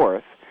the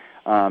North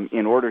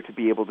in order to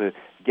be able to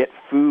get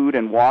food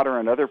and water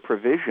and other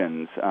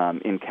provisions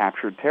in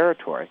captured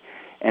territory.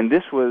 And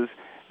this was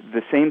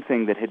the same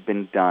thing that had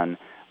been done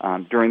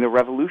during the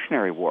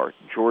Revolutionary War.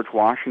 George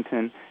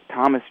Washington,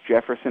 Thomas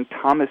Jefferson,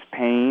 Thomas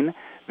Paine,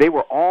 they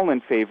were all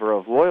in favor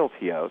of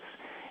loyalty oaths.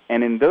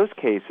 And in those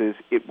cases,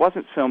 it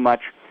wasn't so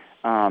much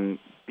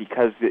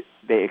because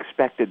they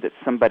expected that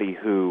somebody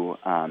who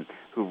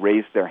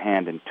raised their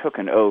hand and took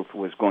an oath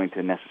was going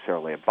to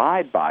necessarily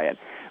abide by it,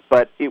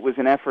 but it was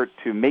an effort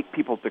to make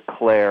people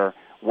declare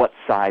what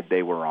side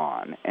they were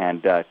on,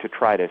 and to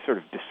try to sort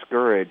of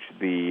discourage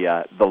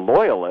the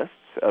loyalists,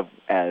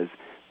 as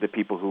the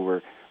people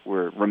who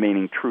were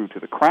remaining true to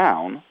the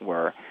crown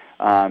were,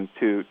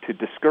 to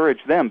discourage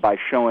them by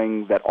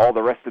showing that all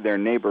the rest of their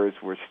neighbors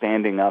were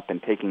standing up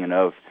and taking an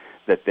oath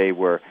that they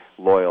were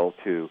loyal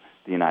to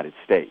the United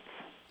States.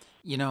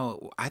 You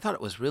know, I thought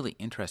it was really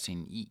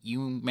interesting. You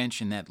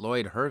mentioned that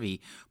Lloyd Hervey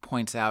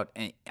points out,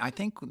 and I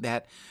think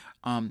that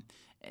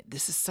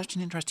this is such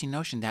an interesting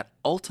notion that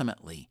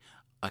ultimately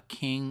a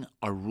king,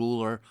 a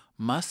ruler,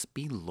 must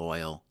be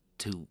loyal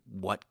to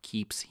what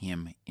keeps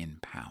him in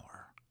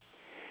power.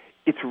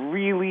 It's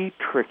really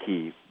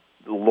tricky,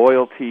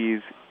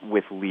 loyalties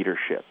with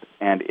leadership.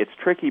 And it's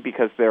tricky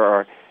because there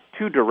are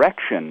two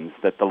directions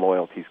that the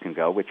loyalties can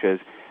go, which is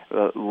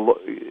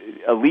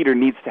a leader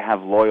needs to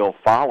have loyal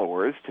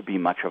followers to be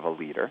much of a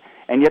leader,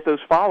 and yet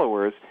those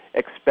followers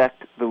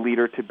expect the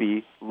leader to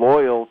be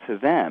loyal to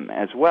them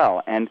as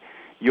well. And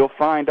you'll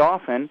find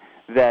often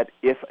that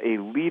if a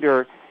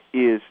leader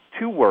is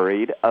too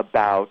worried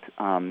about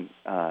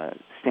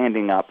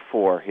standing up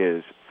for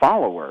his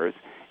followers,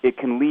 it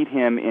can lead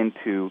him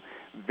into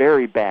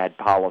very bad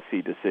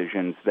policy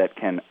decisions that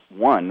can,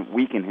 one,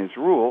 weaken his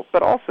rule,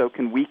 but also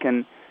can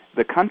weaken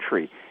the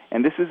country.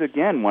 And this is,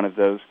 again, one of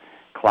those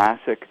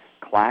classic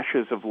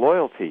clashes of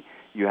loyalty.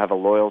 You have a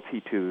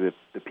loyalty to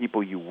the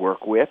people you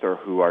work with or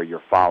who are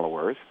your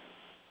followers,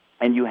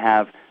 and you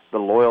have the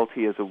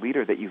loyalty as a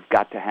leader that you've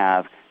got to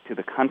have to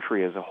the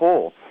country as a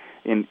whole.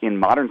 In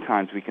modern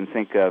times, we can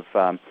think of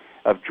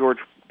George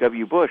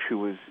W. Bush, who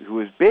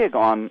was big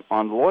on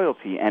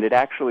loyalty, and it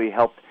actually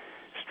helped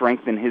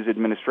strengthen his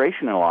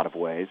administration in a lot of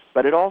ways,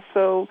 but it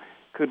also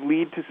could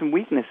lead to some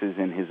weaknesses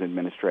in his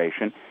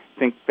administration.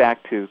 Think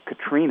back to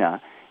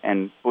Katrina,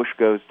 and Bush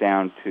goes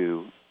down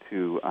to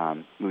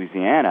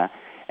Louisiana,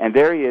 and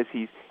there he is.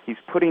 He's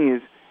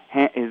putting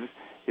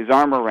his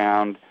arm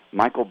around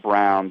Michael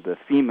Brown, the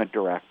FEMA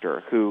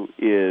director, who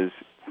is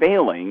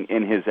failing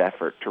in his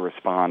effort to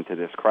respond to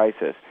this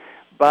crisis.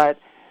 But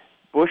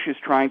Bush is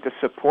trying to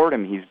support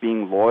him. He's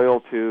being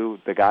loyal to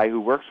the guy who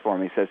works for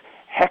him. He says,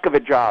 "Heck of a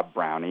job,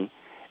 Brownie."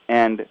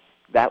 And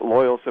that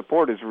loyal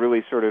support is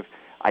really sort of,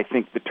 I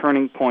think, the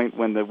turning point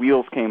when the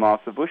wheels came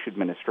off the Bush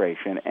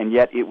administration, and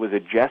yet it was a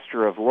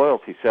gesture of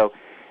loyalty. So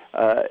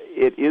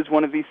it is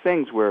one of these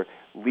things where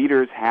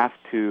leaders have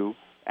to,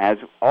 as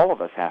all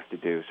of us have to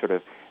do, sort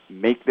of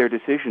make their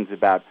decisions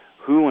about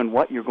who and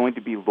what you're going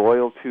to be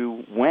loyal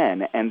to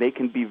when, and they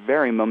can be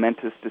very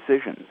momentous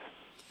decisions.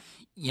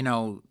 You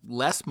know,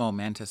 less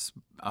momentous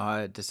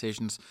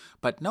decisions,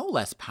 but no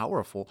less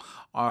powerful,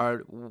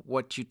 are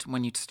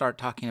when you start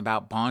talking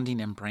about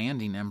bonding and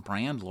branding and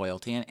brand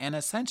loyalty. And in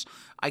a sense,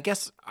 I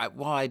guess,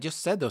 I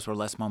just said those were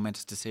less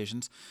momentous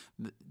decisions.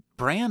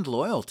 Brand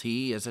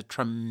loyalty is a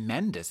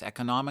tremendous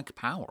economic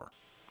power.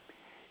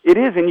 It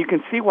is, and you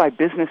can see why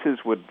businesses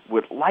would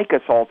like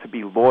us all to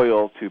be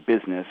loyal to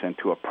business and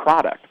to a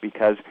product,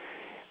 because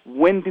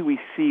when do we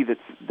see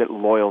that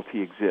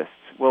loyalty exists?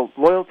 Well,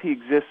 loyalty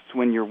exists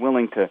when you're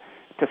willing to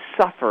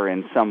suffer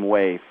in some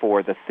way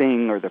for the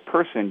thing or the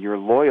person you're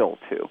loyal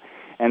to.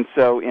 And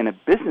so in a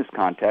business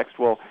context,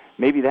 well,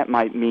 maybe that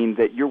might mean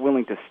that you're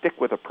willing to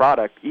stick with a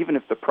product even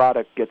if the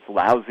product gets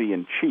lousy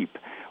and cheap.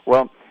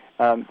 Well,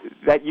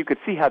 that you could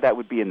see how that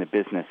would be in the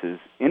business's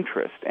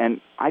interest.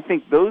 And I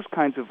think those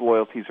kinds of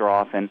loyalties are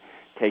often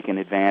taken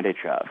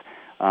advantage of.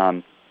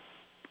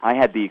 I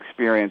had the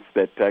experience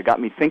that got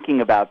me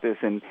thinking about this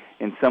in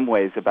some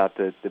ways about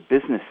the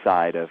business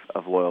side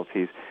of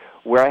loyalties,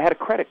 where I had a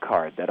credit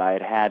card that I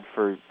had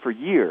for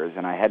years,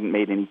 and I hadn't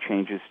made any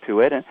changes to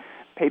it, and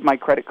paid my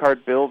credit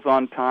card bills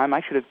on time.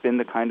 I should have been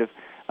the kind of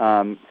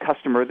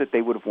customer that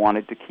they would have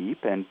wanted to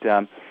keep, and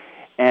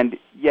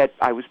yet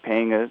I was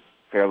paying a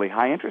fairly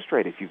high interest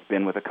rate. If you've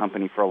been with a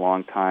company for a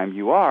long time,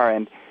 you are,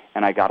 and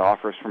I got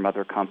offers from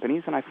other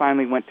companies, and I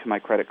finally went to my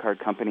credit card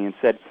company and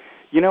said,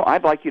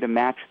 I'd like you to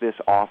match this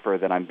offer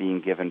that I'm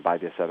being given by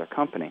this other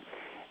company.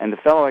 And the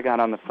fellow I got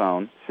on the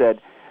phone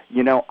said,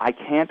 I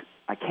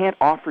can't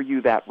offer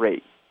you that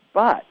rate,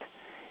 but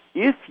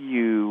if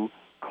you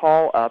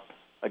call up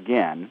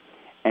again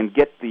and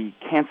get the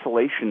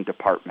cancellation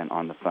department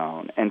on the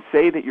phone and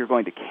say that you're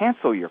going to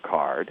cancel your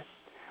card,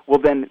 well,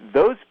 then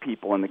those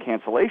people in the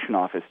cancellation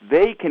office,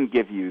 they can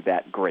give you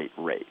that great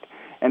rate.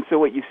 And so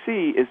what you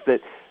see is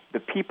that the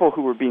people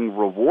who were being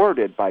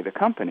rewarded by the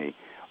company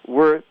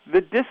were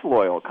the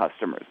disloyal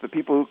customers, the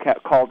people who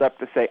called up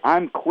to say,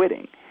 I'm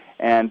quitting.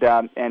 And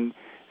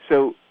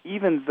so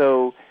even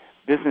though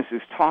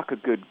businesses talk a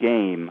good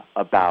game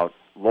about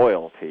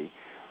loyalty,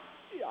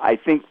 I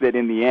think that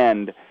in the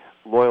end,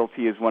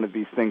 loyalty is one of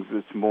these things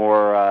that's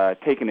more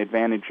taken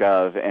advantage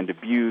of and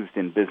abused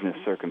in business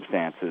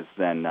circumstances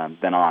than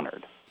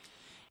honored.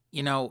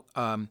 You know,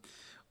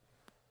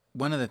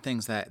 one of the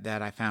things that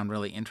I found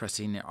really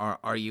interesting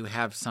are you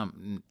have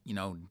some,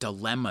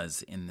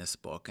 dilemmas in this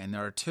book. And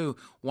there are two.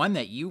 One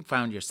that you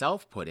found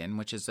yourself put in,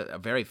 which is a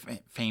very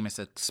famous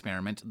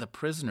experiment, the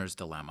prisoner's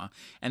dilemma.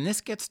 And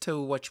this gets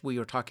to what we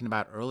were talking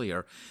about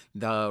earlier,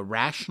 the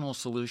rational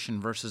solution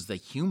versus the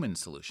human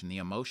solution, the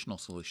emotional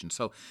solution.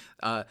 So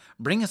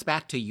bring us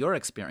back to your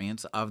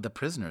experience of the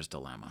prisoner's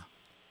dilemma.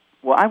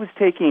 Well, I was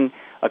taking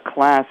a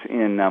class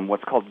in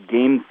what's called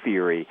game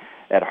theory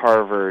at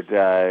Harvard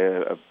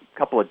a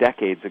couple of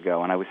decades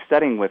ago, and I was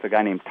studying with a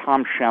guy named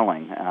Tom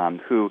Schelling,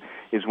 who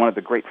is one of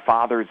the great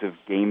fathers of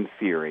game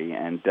theory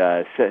and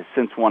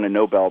since won a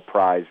Nobel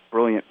Prize,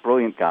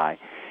 brilliant guy.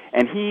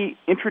 And he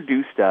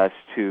introduced us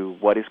to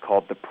what is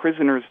called the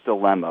prisoner's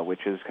dilemma,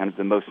 which is kind of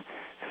the most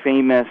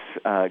famous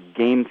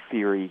game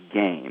theory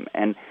game.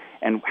 And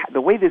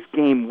the way this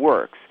game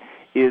works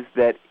is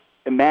that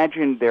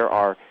imagine there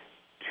are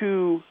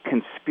two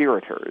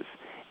conspirators,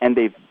 and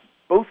they've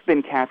both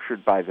been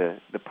captured by the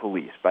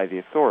police, by the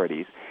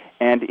authorities,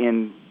 and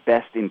in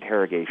best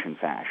interrogation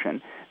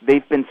fashion,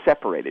 they've been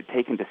separated,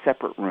 taken to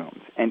separate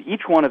rooms. And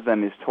each one of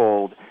them is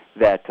told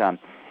that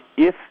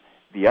if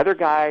the other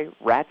guy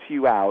rats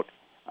you out,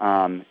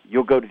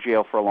 you'll go to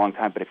jail for a long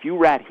time. But if you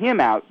rat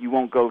him out, you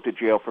won't go to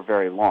jail for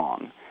very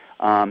long.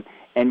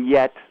 And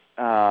yet,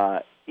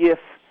 if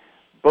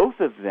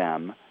both of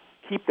them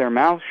keep their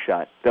mouths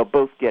shut, they'll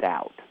both get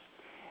out.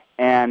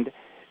 And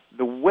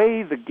the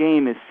way the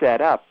game is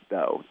set up,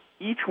 though,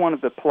 each one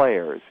of the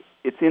players,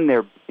 it's in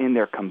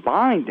their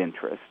combined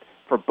interest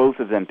for both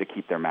of them to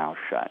keep their mouths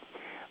shut.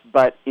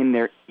 But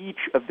in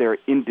each of their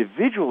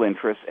individual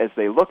interests, as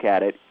they look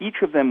at it,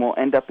 each of them will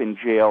end up in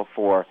jail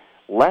for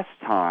less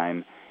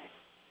time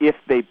if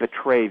they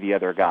betray the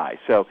other guy.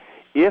 So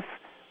if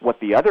what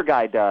the other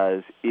guy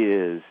does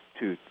is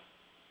to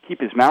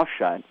keep his mouth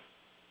shut,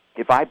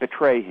 if I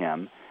betray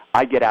him,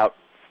 I get out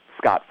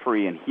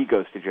scot-free and he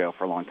goes to jail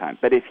for a long time.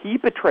 But if he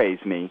betrays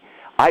me,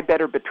 I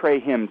better betray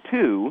him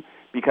too,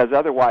 because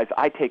otherwise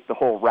I take the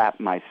whole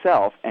rap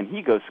myself and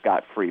he goes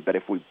scot-free. But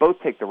if we both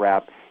take the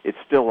rap, it's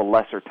still a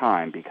lesser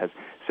time.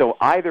 So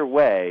either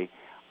way,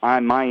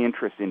 my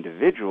interest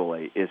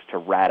individually is to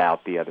rat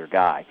out the other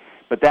guy.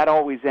 But that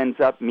always ends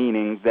up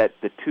meaning that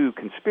the two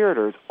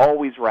conspirators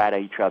always rat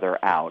each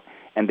other out,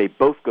 and they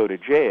both go to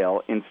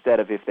jail instead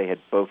of if they had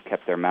both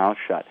kept their mouths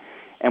shut.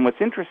 And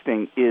what's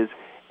interesting is,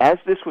 as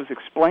this was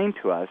explained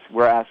to us,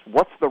 we're asked,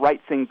 what's the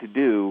right thing to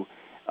do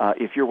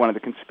if you're one of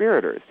the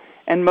conspirators?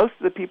 And most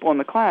of the people in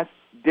the class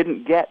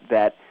didn't get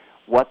that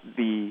what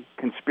the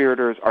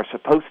conspirators are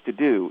supposed to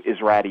do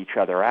is rat each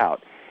other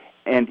out.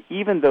 And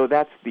even though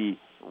that's the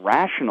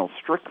rational,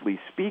 strictly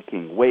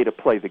speaking, way to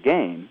play the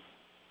game,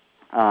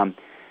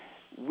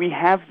 we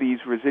have these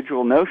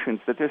residual notions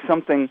that there's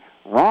something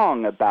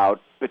wrong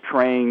about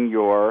betraying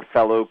your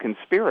fellow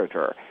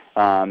conspirator,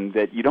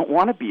 that you don't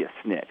want to be a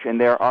snitch. And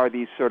there are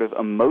these sort of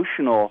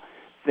emotional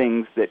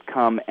things that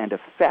come and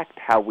affect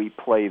how we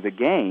play the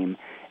game.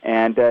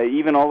 And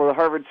even all of the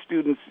Harvard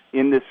students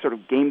in this sort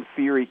of game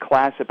theory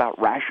class about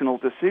rational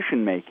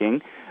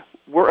decision-making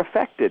were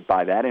affected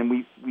by that. And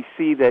we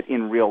see that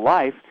in real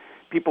life,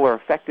 people are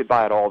affected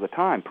by it all the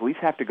time. Police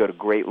have to go to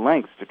great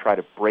lengths to try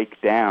to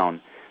break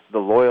down the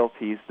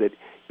loyalties that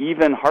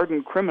even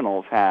hardened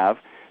criminals have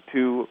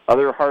to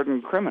other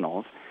hardened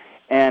criminals.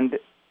 And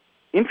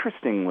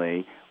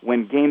interestingly,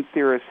 when game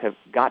theorists have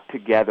got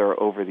together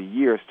over the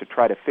years to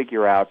try to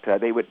figure out,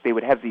 they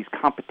would have these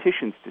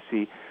competitions to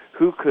see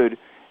who could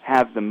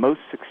have the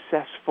most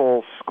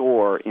successful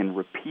score in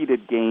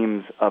repeated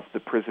games of the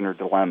prisoner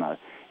dilemma,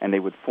 and they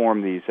would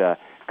form these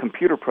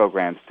computer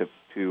programs to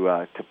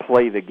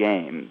play the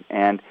game.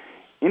 And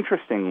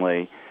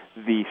interestingly,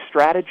 the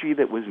strategy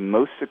that was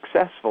most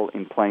successful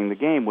in playing the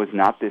game was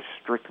not this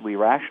strictly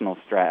rational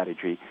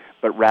strategy,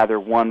 but rather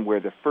one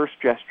where the first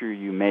gesture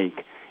you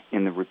make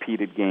in the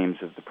repeated games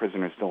of the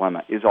prisoner's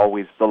dilemma is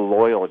always the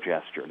loyal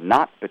gesture,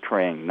 not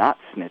betraying, not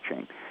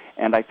snitching.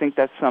 And I think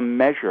that's some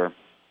measure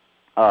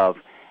of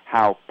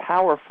how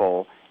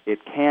powerful it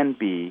can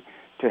be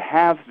to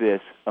have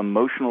this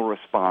emotional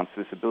response,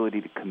 this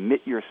ability to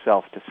commit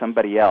yourself to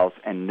somebody else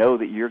and know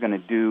that you're going to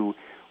do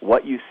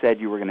what you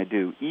said you were going to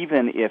do,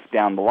 even if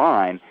down the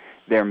line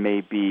there may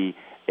be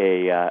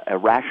a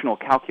rational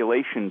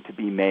calculation to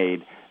be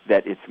made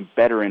that it's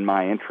better in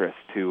my interest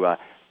to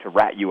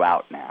rat you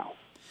out now.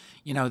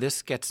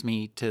 This gets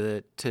me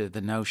to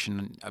the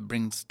notion,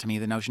 brings to me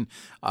the notion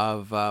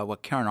of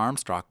what Karen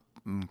Armstrong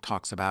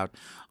talks about,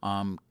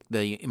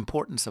 the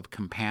importance of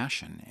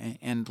compassion.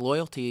 And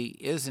loyalty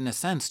is, in a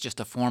sense, just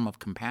a form of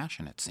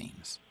compassion, it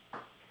seems.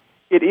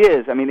 It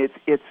is. I mean,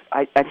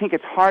 I think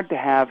it's hard to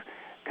have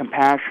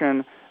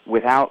compassion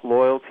without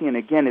loyalty. And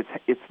again,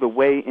 it's the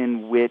way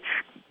in which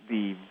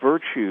the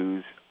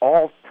virtues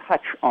all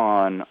touch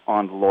on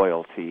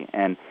loyalty.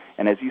 And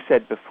as you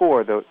said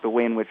before, the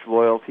way in which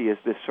loyalty is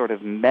this sort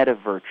of meta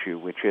virtue,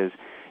 which is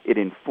it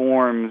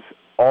informs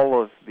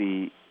all of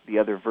the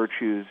other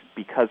virtues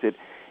because it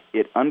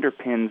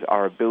underpins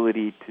our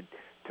ability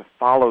to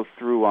follow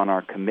through on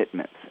our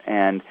commitments.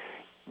 And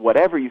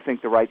whatever you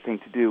think the right thing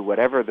to do,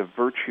 whatever the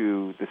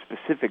virtue, the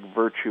specific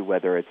virtue,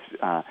 whether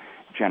it's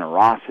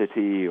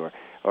generosity or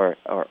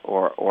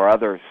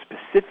other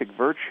specific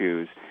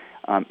virtues,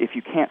 if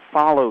you can't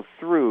follow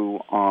through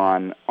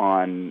on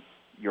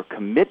your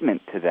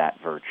commitment to that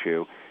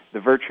virtue, the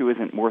virtue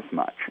isn't worth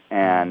much.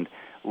 And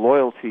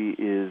loyalty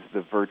is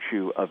the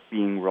virtue of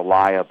being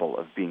reliable,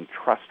 of being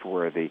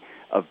trustworthy,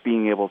 of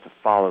being able to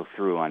follow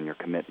through on your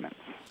commitments.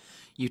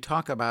 You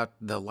talk about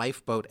the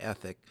lifeboat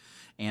ethic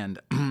and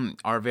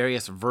our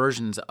various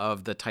versions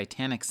of the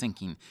Titanic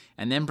sinking,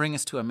 and then bring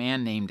us to a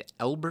man named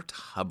Elbert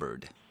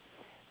Hubbard.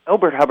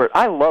 Elbert Hubbard.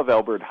 I love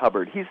Elbert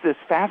Hubbard. He's this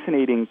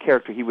fascinating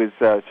character. He was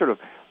sort of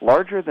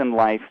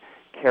larger-than-life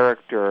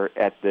character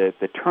at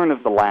the turn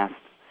of the last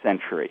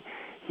century.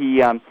 He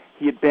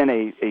had been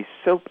a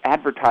soap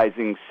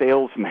advertising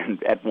salesman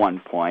at one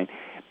point,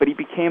 but he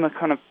became a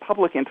kind of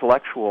public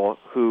intellectual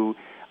who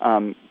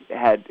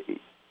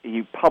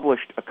he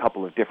published a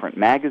couple of different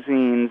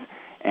magazines,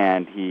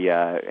 and he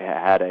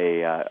had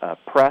a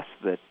press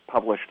that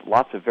published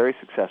lots of very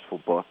successful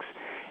books.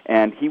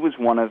 And he was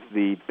one of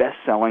the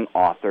best-selling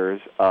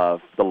authors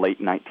of the late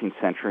 19th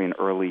century and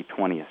early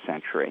 20th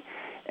century,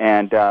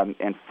 and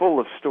full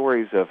of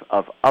stories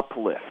of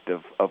uplift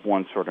of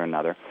one sort or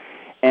another.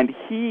 And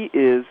he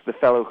is the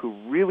fellow who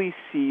really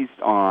seized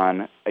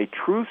on a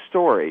true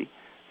story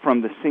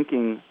from the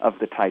sinking of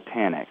the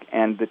Titanic.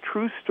 And the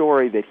true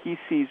story that he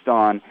seized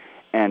on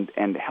and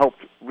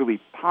helped really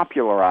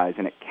popularize,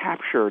 and it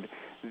captured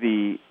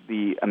the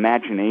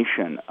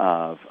imagination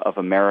of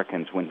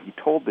Americans when he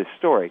told this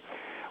story,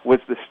 was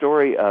the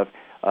story of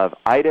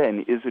Ida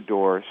and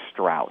Isidore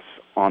Straus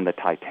on the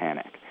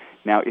Titanic.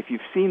 Now, if you've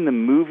seen the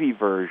movie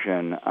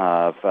version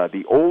of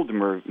the old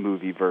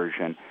movie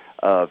version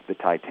of the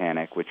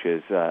Titanic, which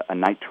is A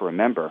Night to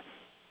Remember,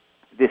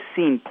 this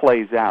scene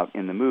plays out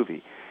in the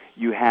movie.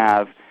 You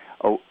have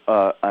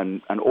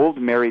an old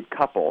married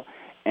couple,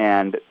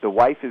 and the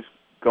wife is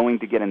going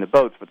to get in the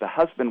boats, but the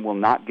husband will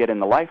not get in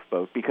the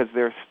lifeboat because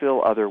there are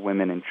still other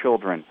women and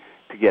children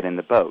to get in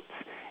the boats.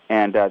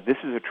 And this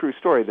is a true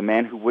story. The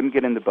man who wouldn't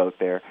get in the boat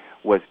there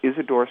was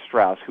Isidore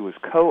Straus, who was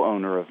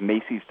co-owner of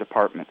Macy's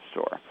department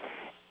store.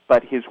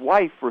 But his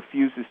wife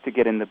refuses to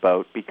get in the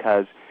boat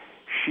because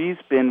she's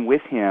been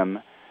with him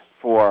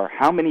for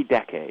how many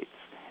decades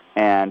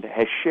and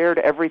has shared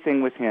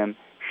everything with him.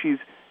 She's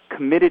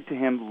committed to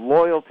him,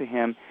 loyal to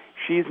him.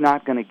 She's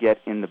not going to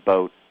get in the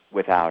boat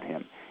without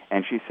him.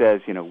 And she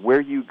says,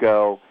 where you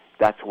go,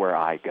 that's where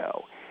I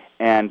go.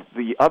 And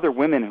the other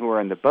women who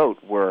are in the boat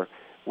were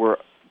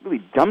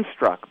really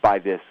dumbstruck by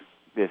this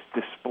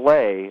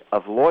display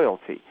of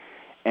loyalty.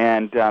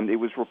 And it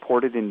was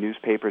reported in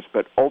newspapers,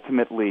 but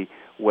ultimately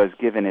was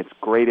given its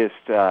greatest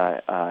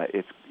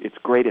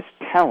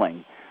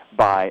telling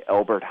by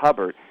Elbert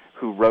Hubbard,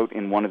 who wrote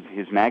in one of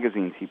his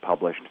magazines he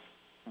published,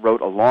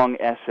 wrote a long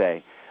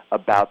essay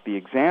about the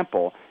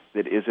example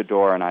that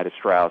Isidore and Ida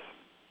Straus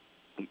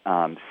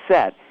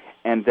set,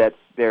 and that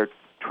their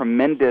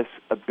tremendous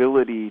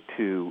ability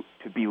to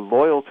be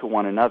loyal to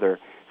one another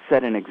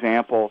set an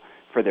example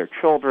for their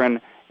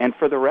children and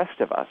for the rest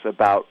of us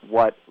about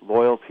what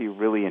loyalty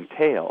really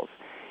entails.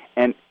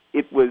 And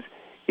it was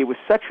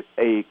such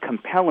a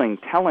compelling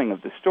telling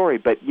of the story,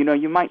 but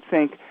you might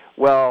think,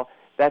 well,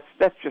 that's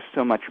just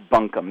so much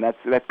bunkum.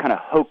 That's kind of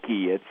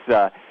hokey.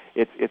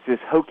 It's this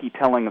hokey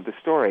telling of the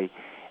story.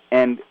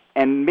 And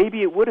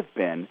maybe it would have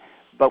been,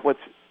 but what's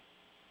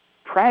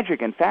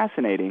tragic and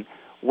fascinating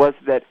was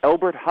that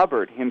Elbert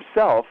Hubbard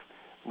himself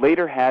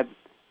later had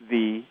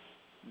the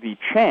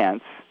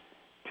chance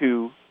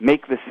to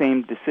make the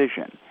same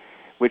decision,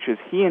 which is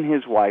he and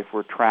his wife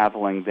were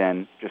traveling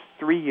then just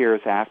 3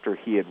 years after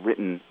he had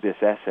written this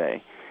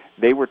essay.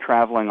 They were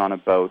traveling on a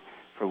boat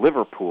for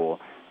Liverpool,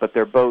 but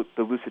their boat,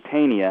 the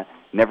Lusitania,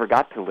 never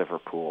got to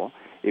Liverpool.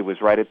 It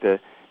was right at the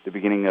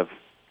beginning of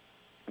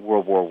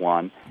World War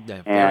I.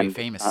 The very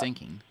famous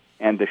sinking.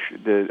 And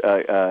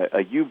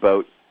a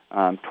U-boat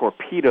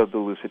torpedoed the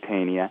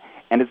Lusitania,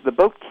 and as the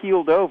boat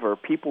keeled over,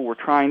 people were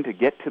trying to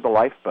get to the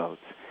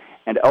lifeboats.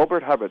 And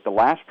Elbert Hubbard, the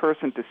last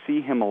person to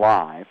see him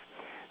alive,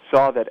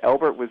 saw that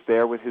Elbert was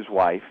there with his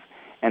wife,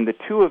 and the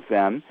two of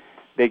them,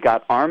 they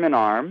got arm in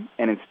arm,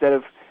 and instead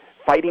of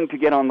fighting to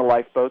get on the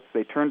lifeboats,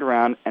 they turned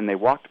around and they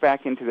walked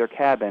back into their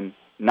cabin,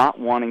 not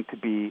wanting to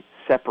be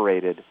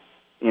separated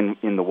in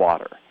the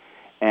water.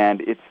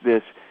 And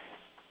it's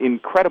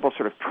incredible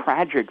sort of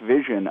tragic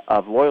vision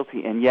of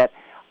loyalty, and yet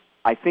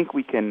I think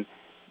we can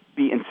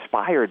be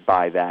inspired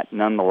by that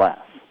nonetheless.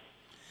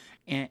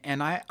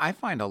 And I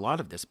find a lot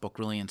of this book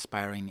really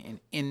inspiring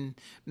in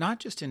not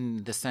just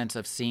in the sense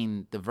of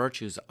seeing the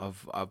virtues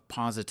of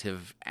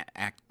positive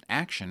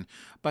action,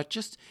 but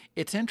just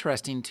it's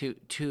interesting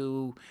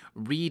to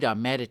read a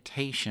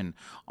meditation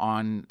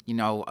on,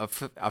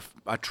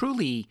 a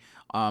truly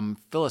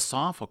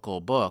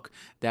philosophical book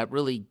that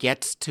really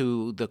gets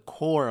to the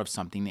core of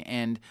something.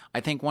 And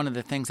I think one of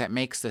the things that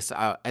makes this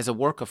as a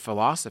work of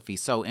philosophy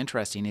so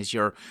interesting is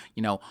your,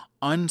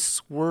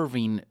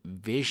 unswerving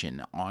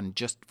vision on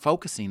just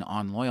focusing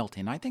on loyalty.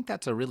 And I think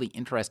that's a really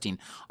interesting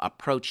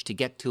approach to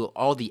get to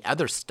all the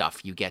other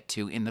stuff you get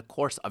to in the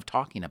course of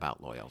talking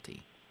about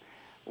loyalty.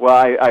 Well,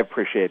 I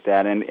appreciate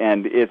that, and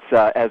it's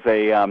as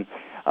a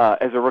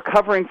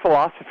recovering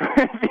philosopher,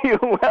 if you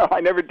will,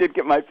 I never did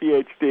get my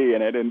PhD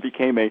in it, and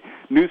became a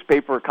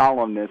newspaper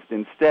columnist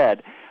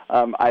instead.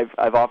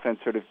 I've often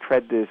sort of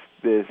tread this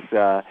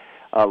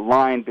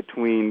line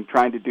between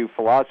trying to do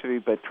philosophy,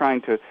 but trying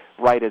to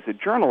write as a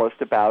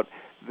journalist about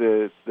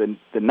the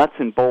nuts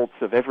and bolts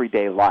of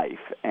everyday life.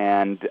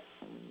 And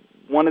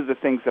one of the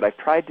things that I've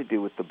tried to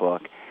do with the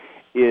book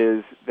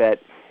is that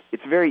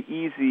it's very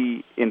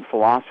easy in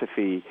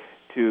philosophy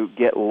to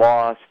get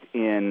lost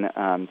in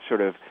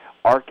sort of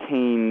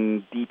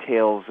arcane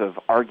details of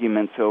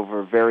arguments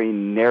over very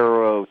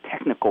narrow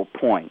technical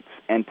points,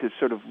 and to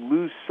sort of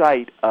lose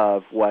sight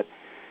of what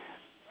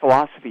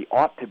philosophy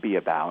ought to be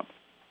about,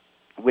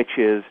 which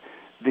is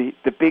the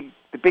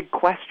big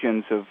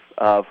questions of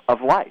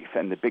life,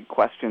 and the big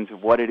questions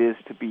of what it is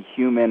to be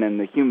human, and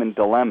the human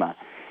dilemma.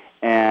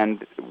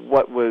 And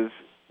what was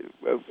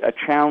a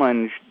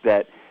challenge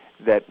that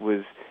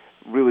was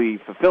really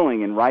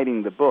fulfilling in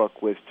writing the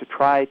book was to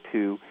try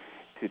to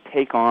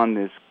take on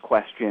this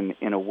question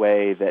in a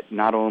way that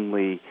not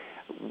only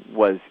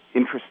was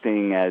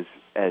interesting as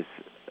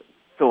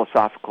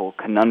philosophical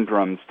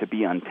conundrums to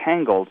be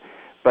untangled,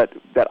 but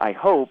that I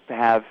hope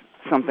have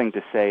something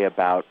to say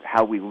about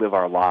how we live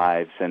our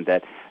lives, and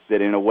that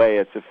in a way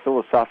it's a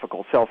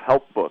philosophical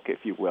self-help book, if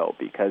you will,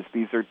 because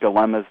these are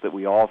dilemmas that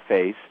we all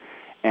face,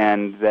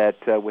 and that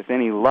with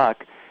any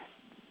luck,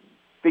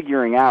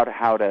 figuring out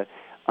how to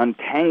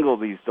untangle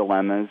these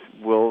dilemmas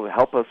will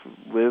help us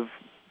live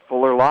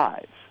fuller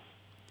lives.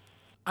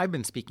 I've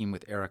been speaking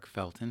with Eric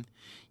Felton.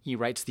 He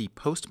writes the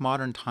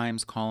Postmodern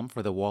Times column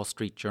for the Wall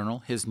Street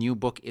Journal. His new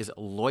book is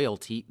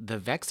Loyalty, the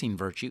Vexing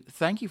Virtue.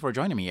 Thank you for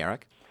joining me,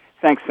 Eric.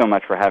 Thanks so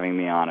much for having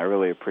me on. I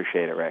really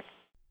appreciate it, Rick.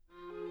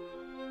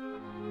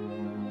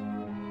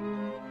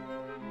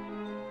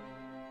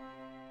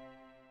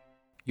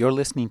 You're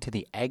listening to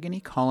the Agony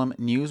Column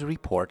News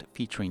Report,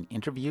 featuring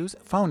interviews,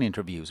 phone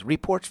interviews,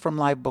 reports from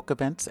live book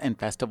events and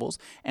festivals,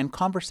 and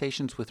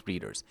conversations with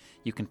readers.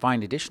 You can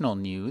find additional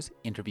news,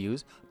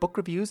 interviews, book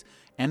reviews,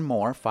 and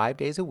more 5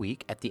 days a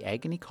week at the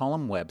Agony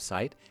Column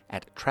website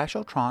at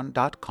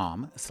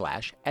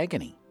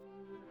trashotron.com/agony.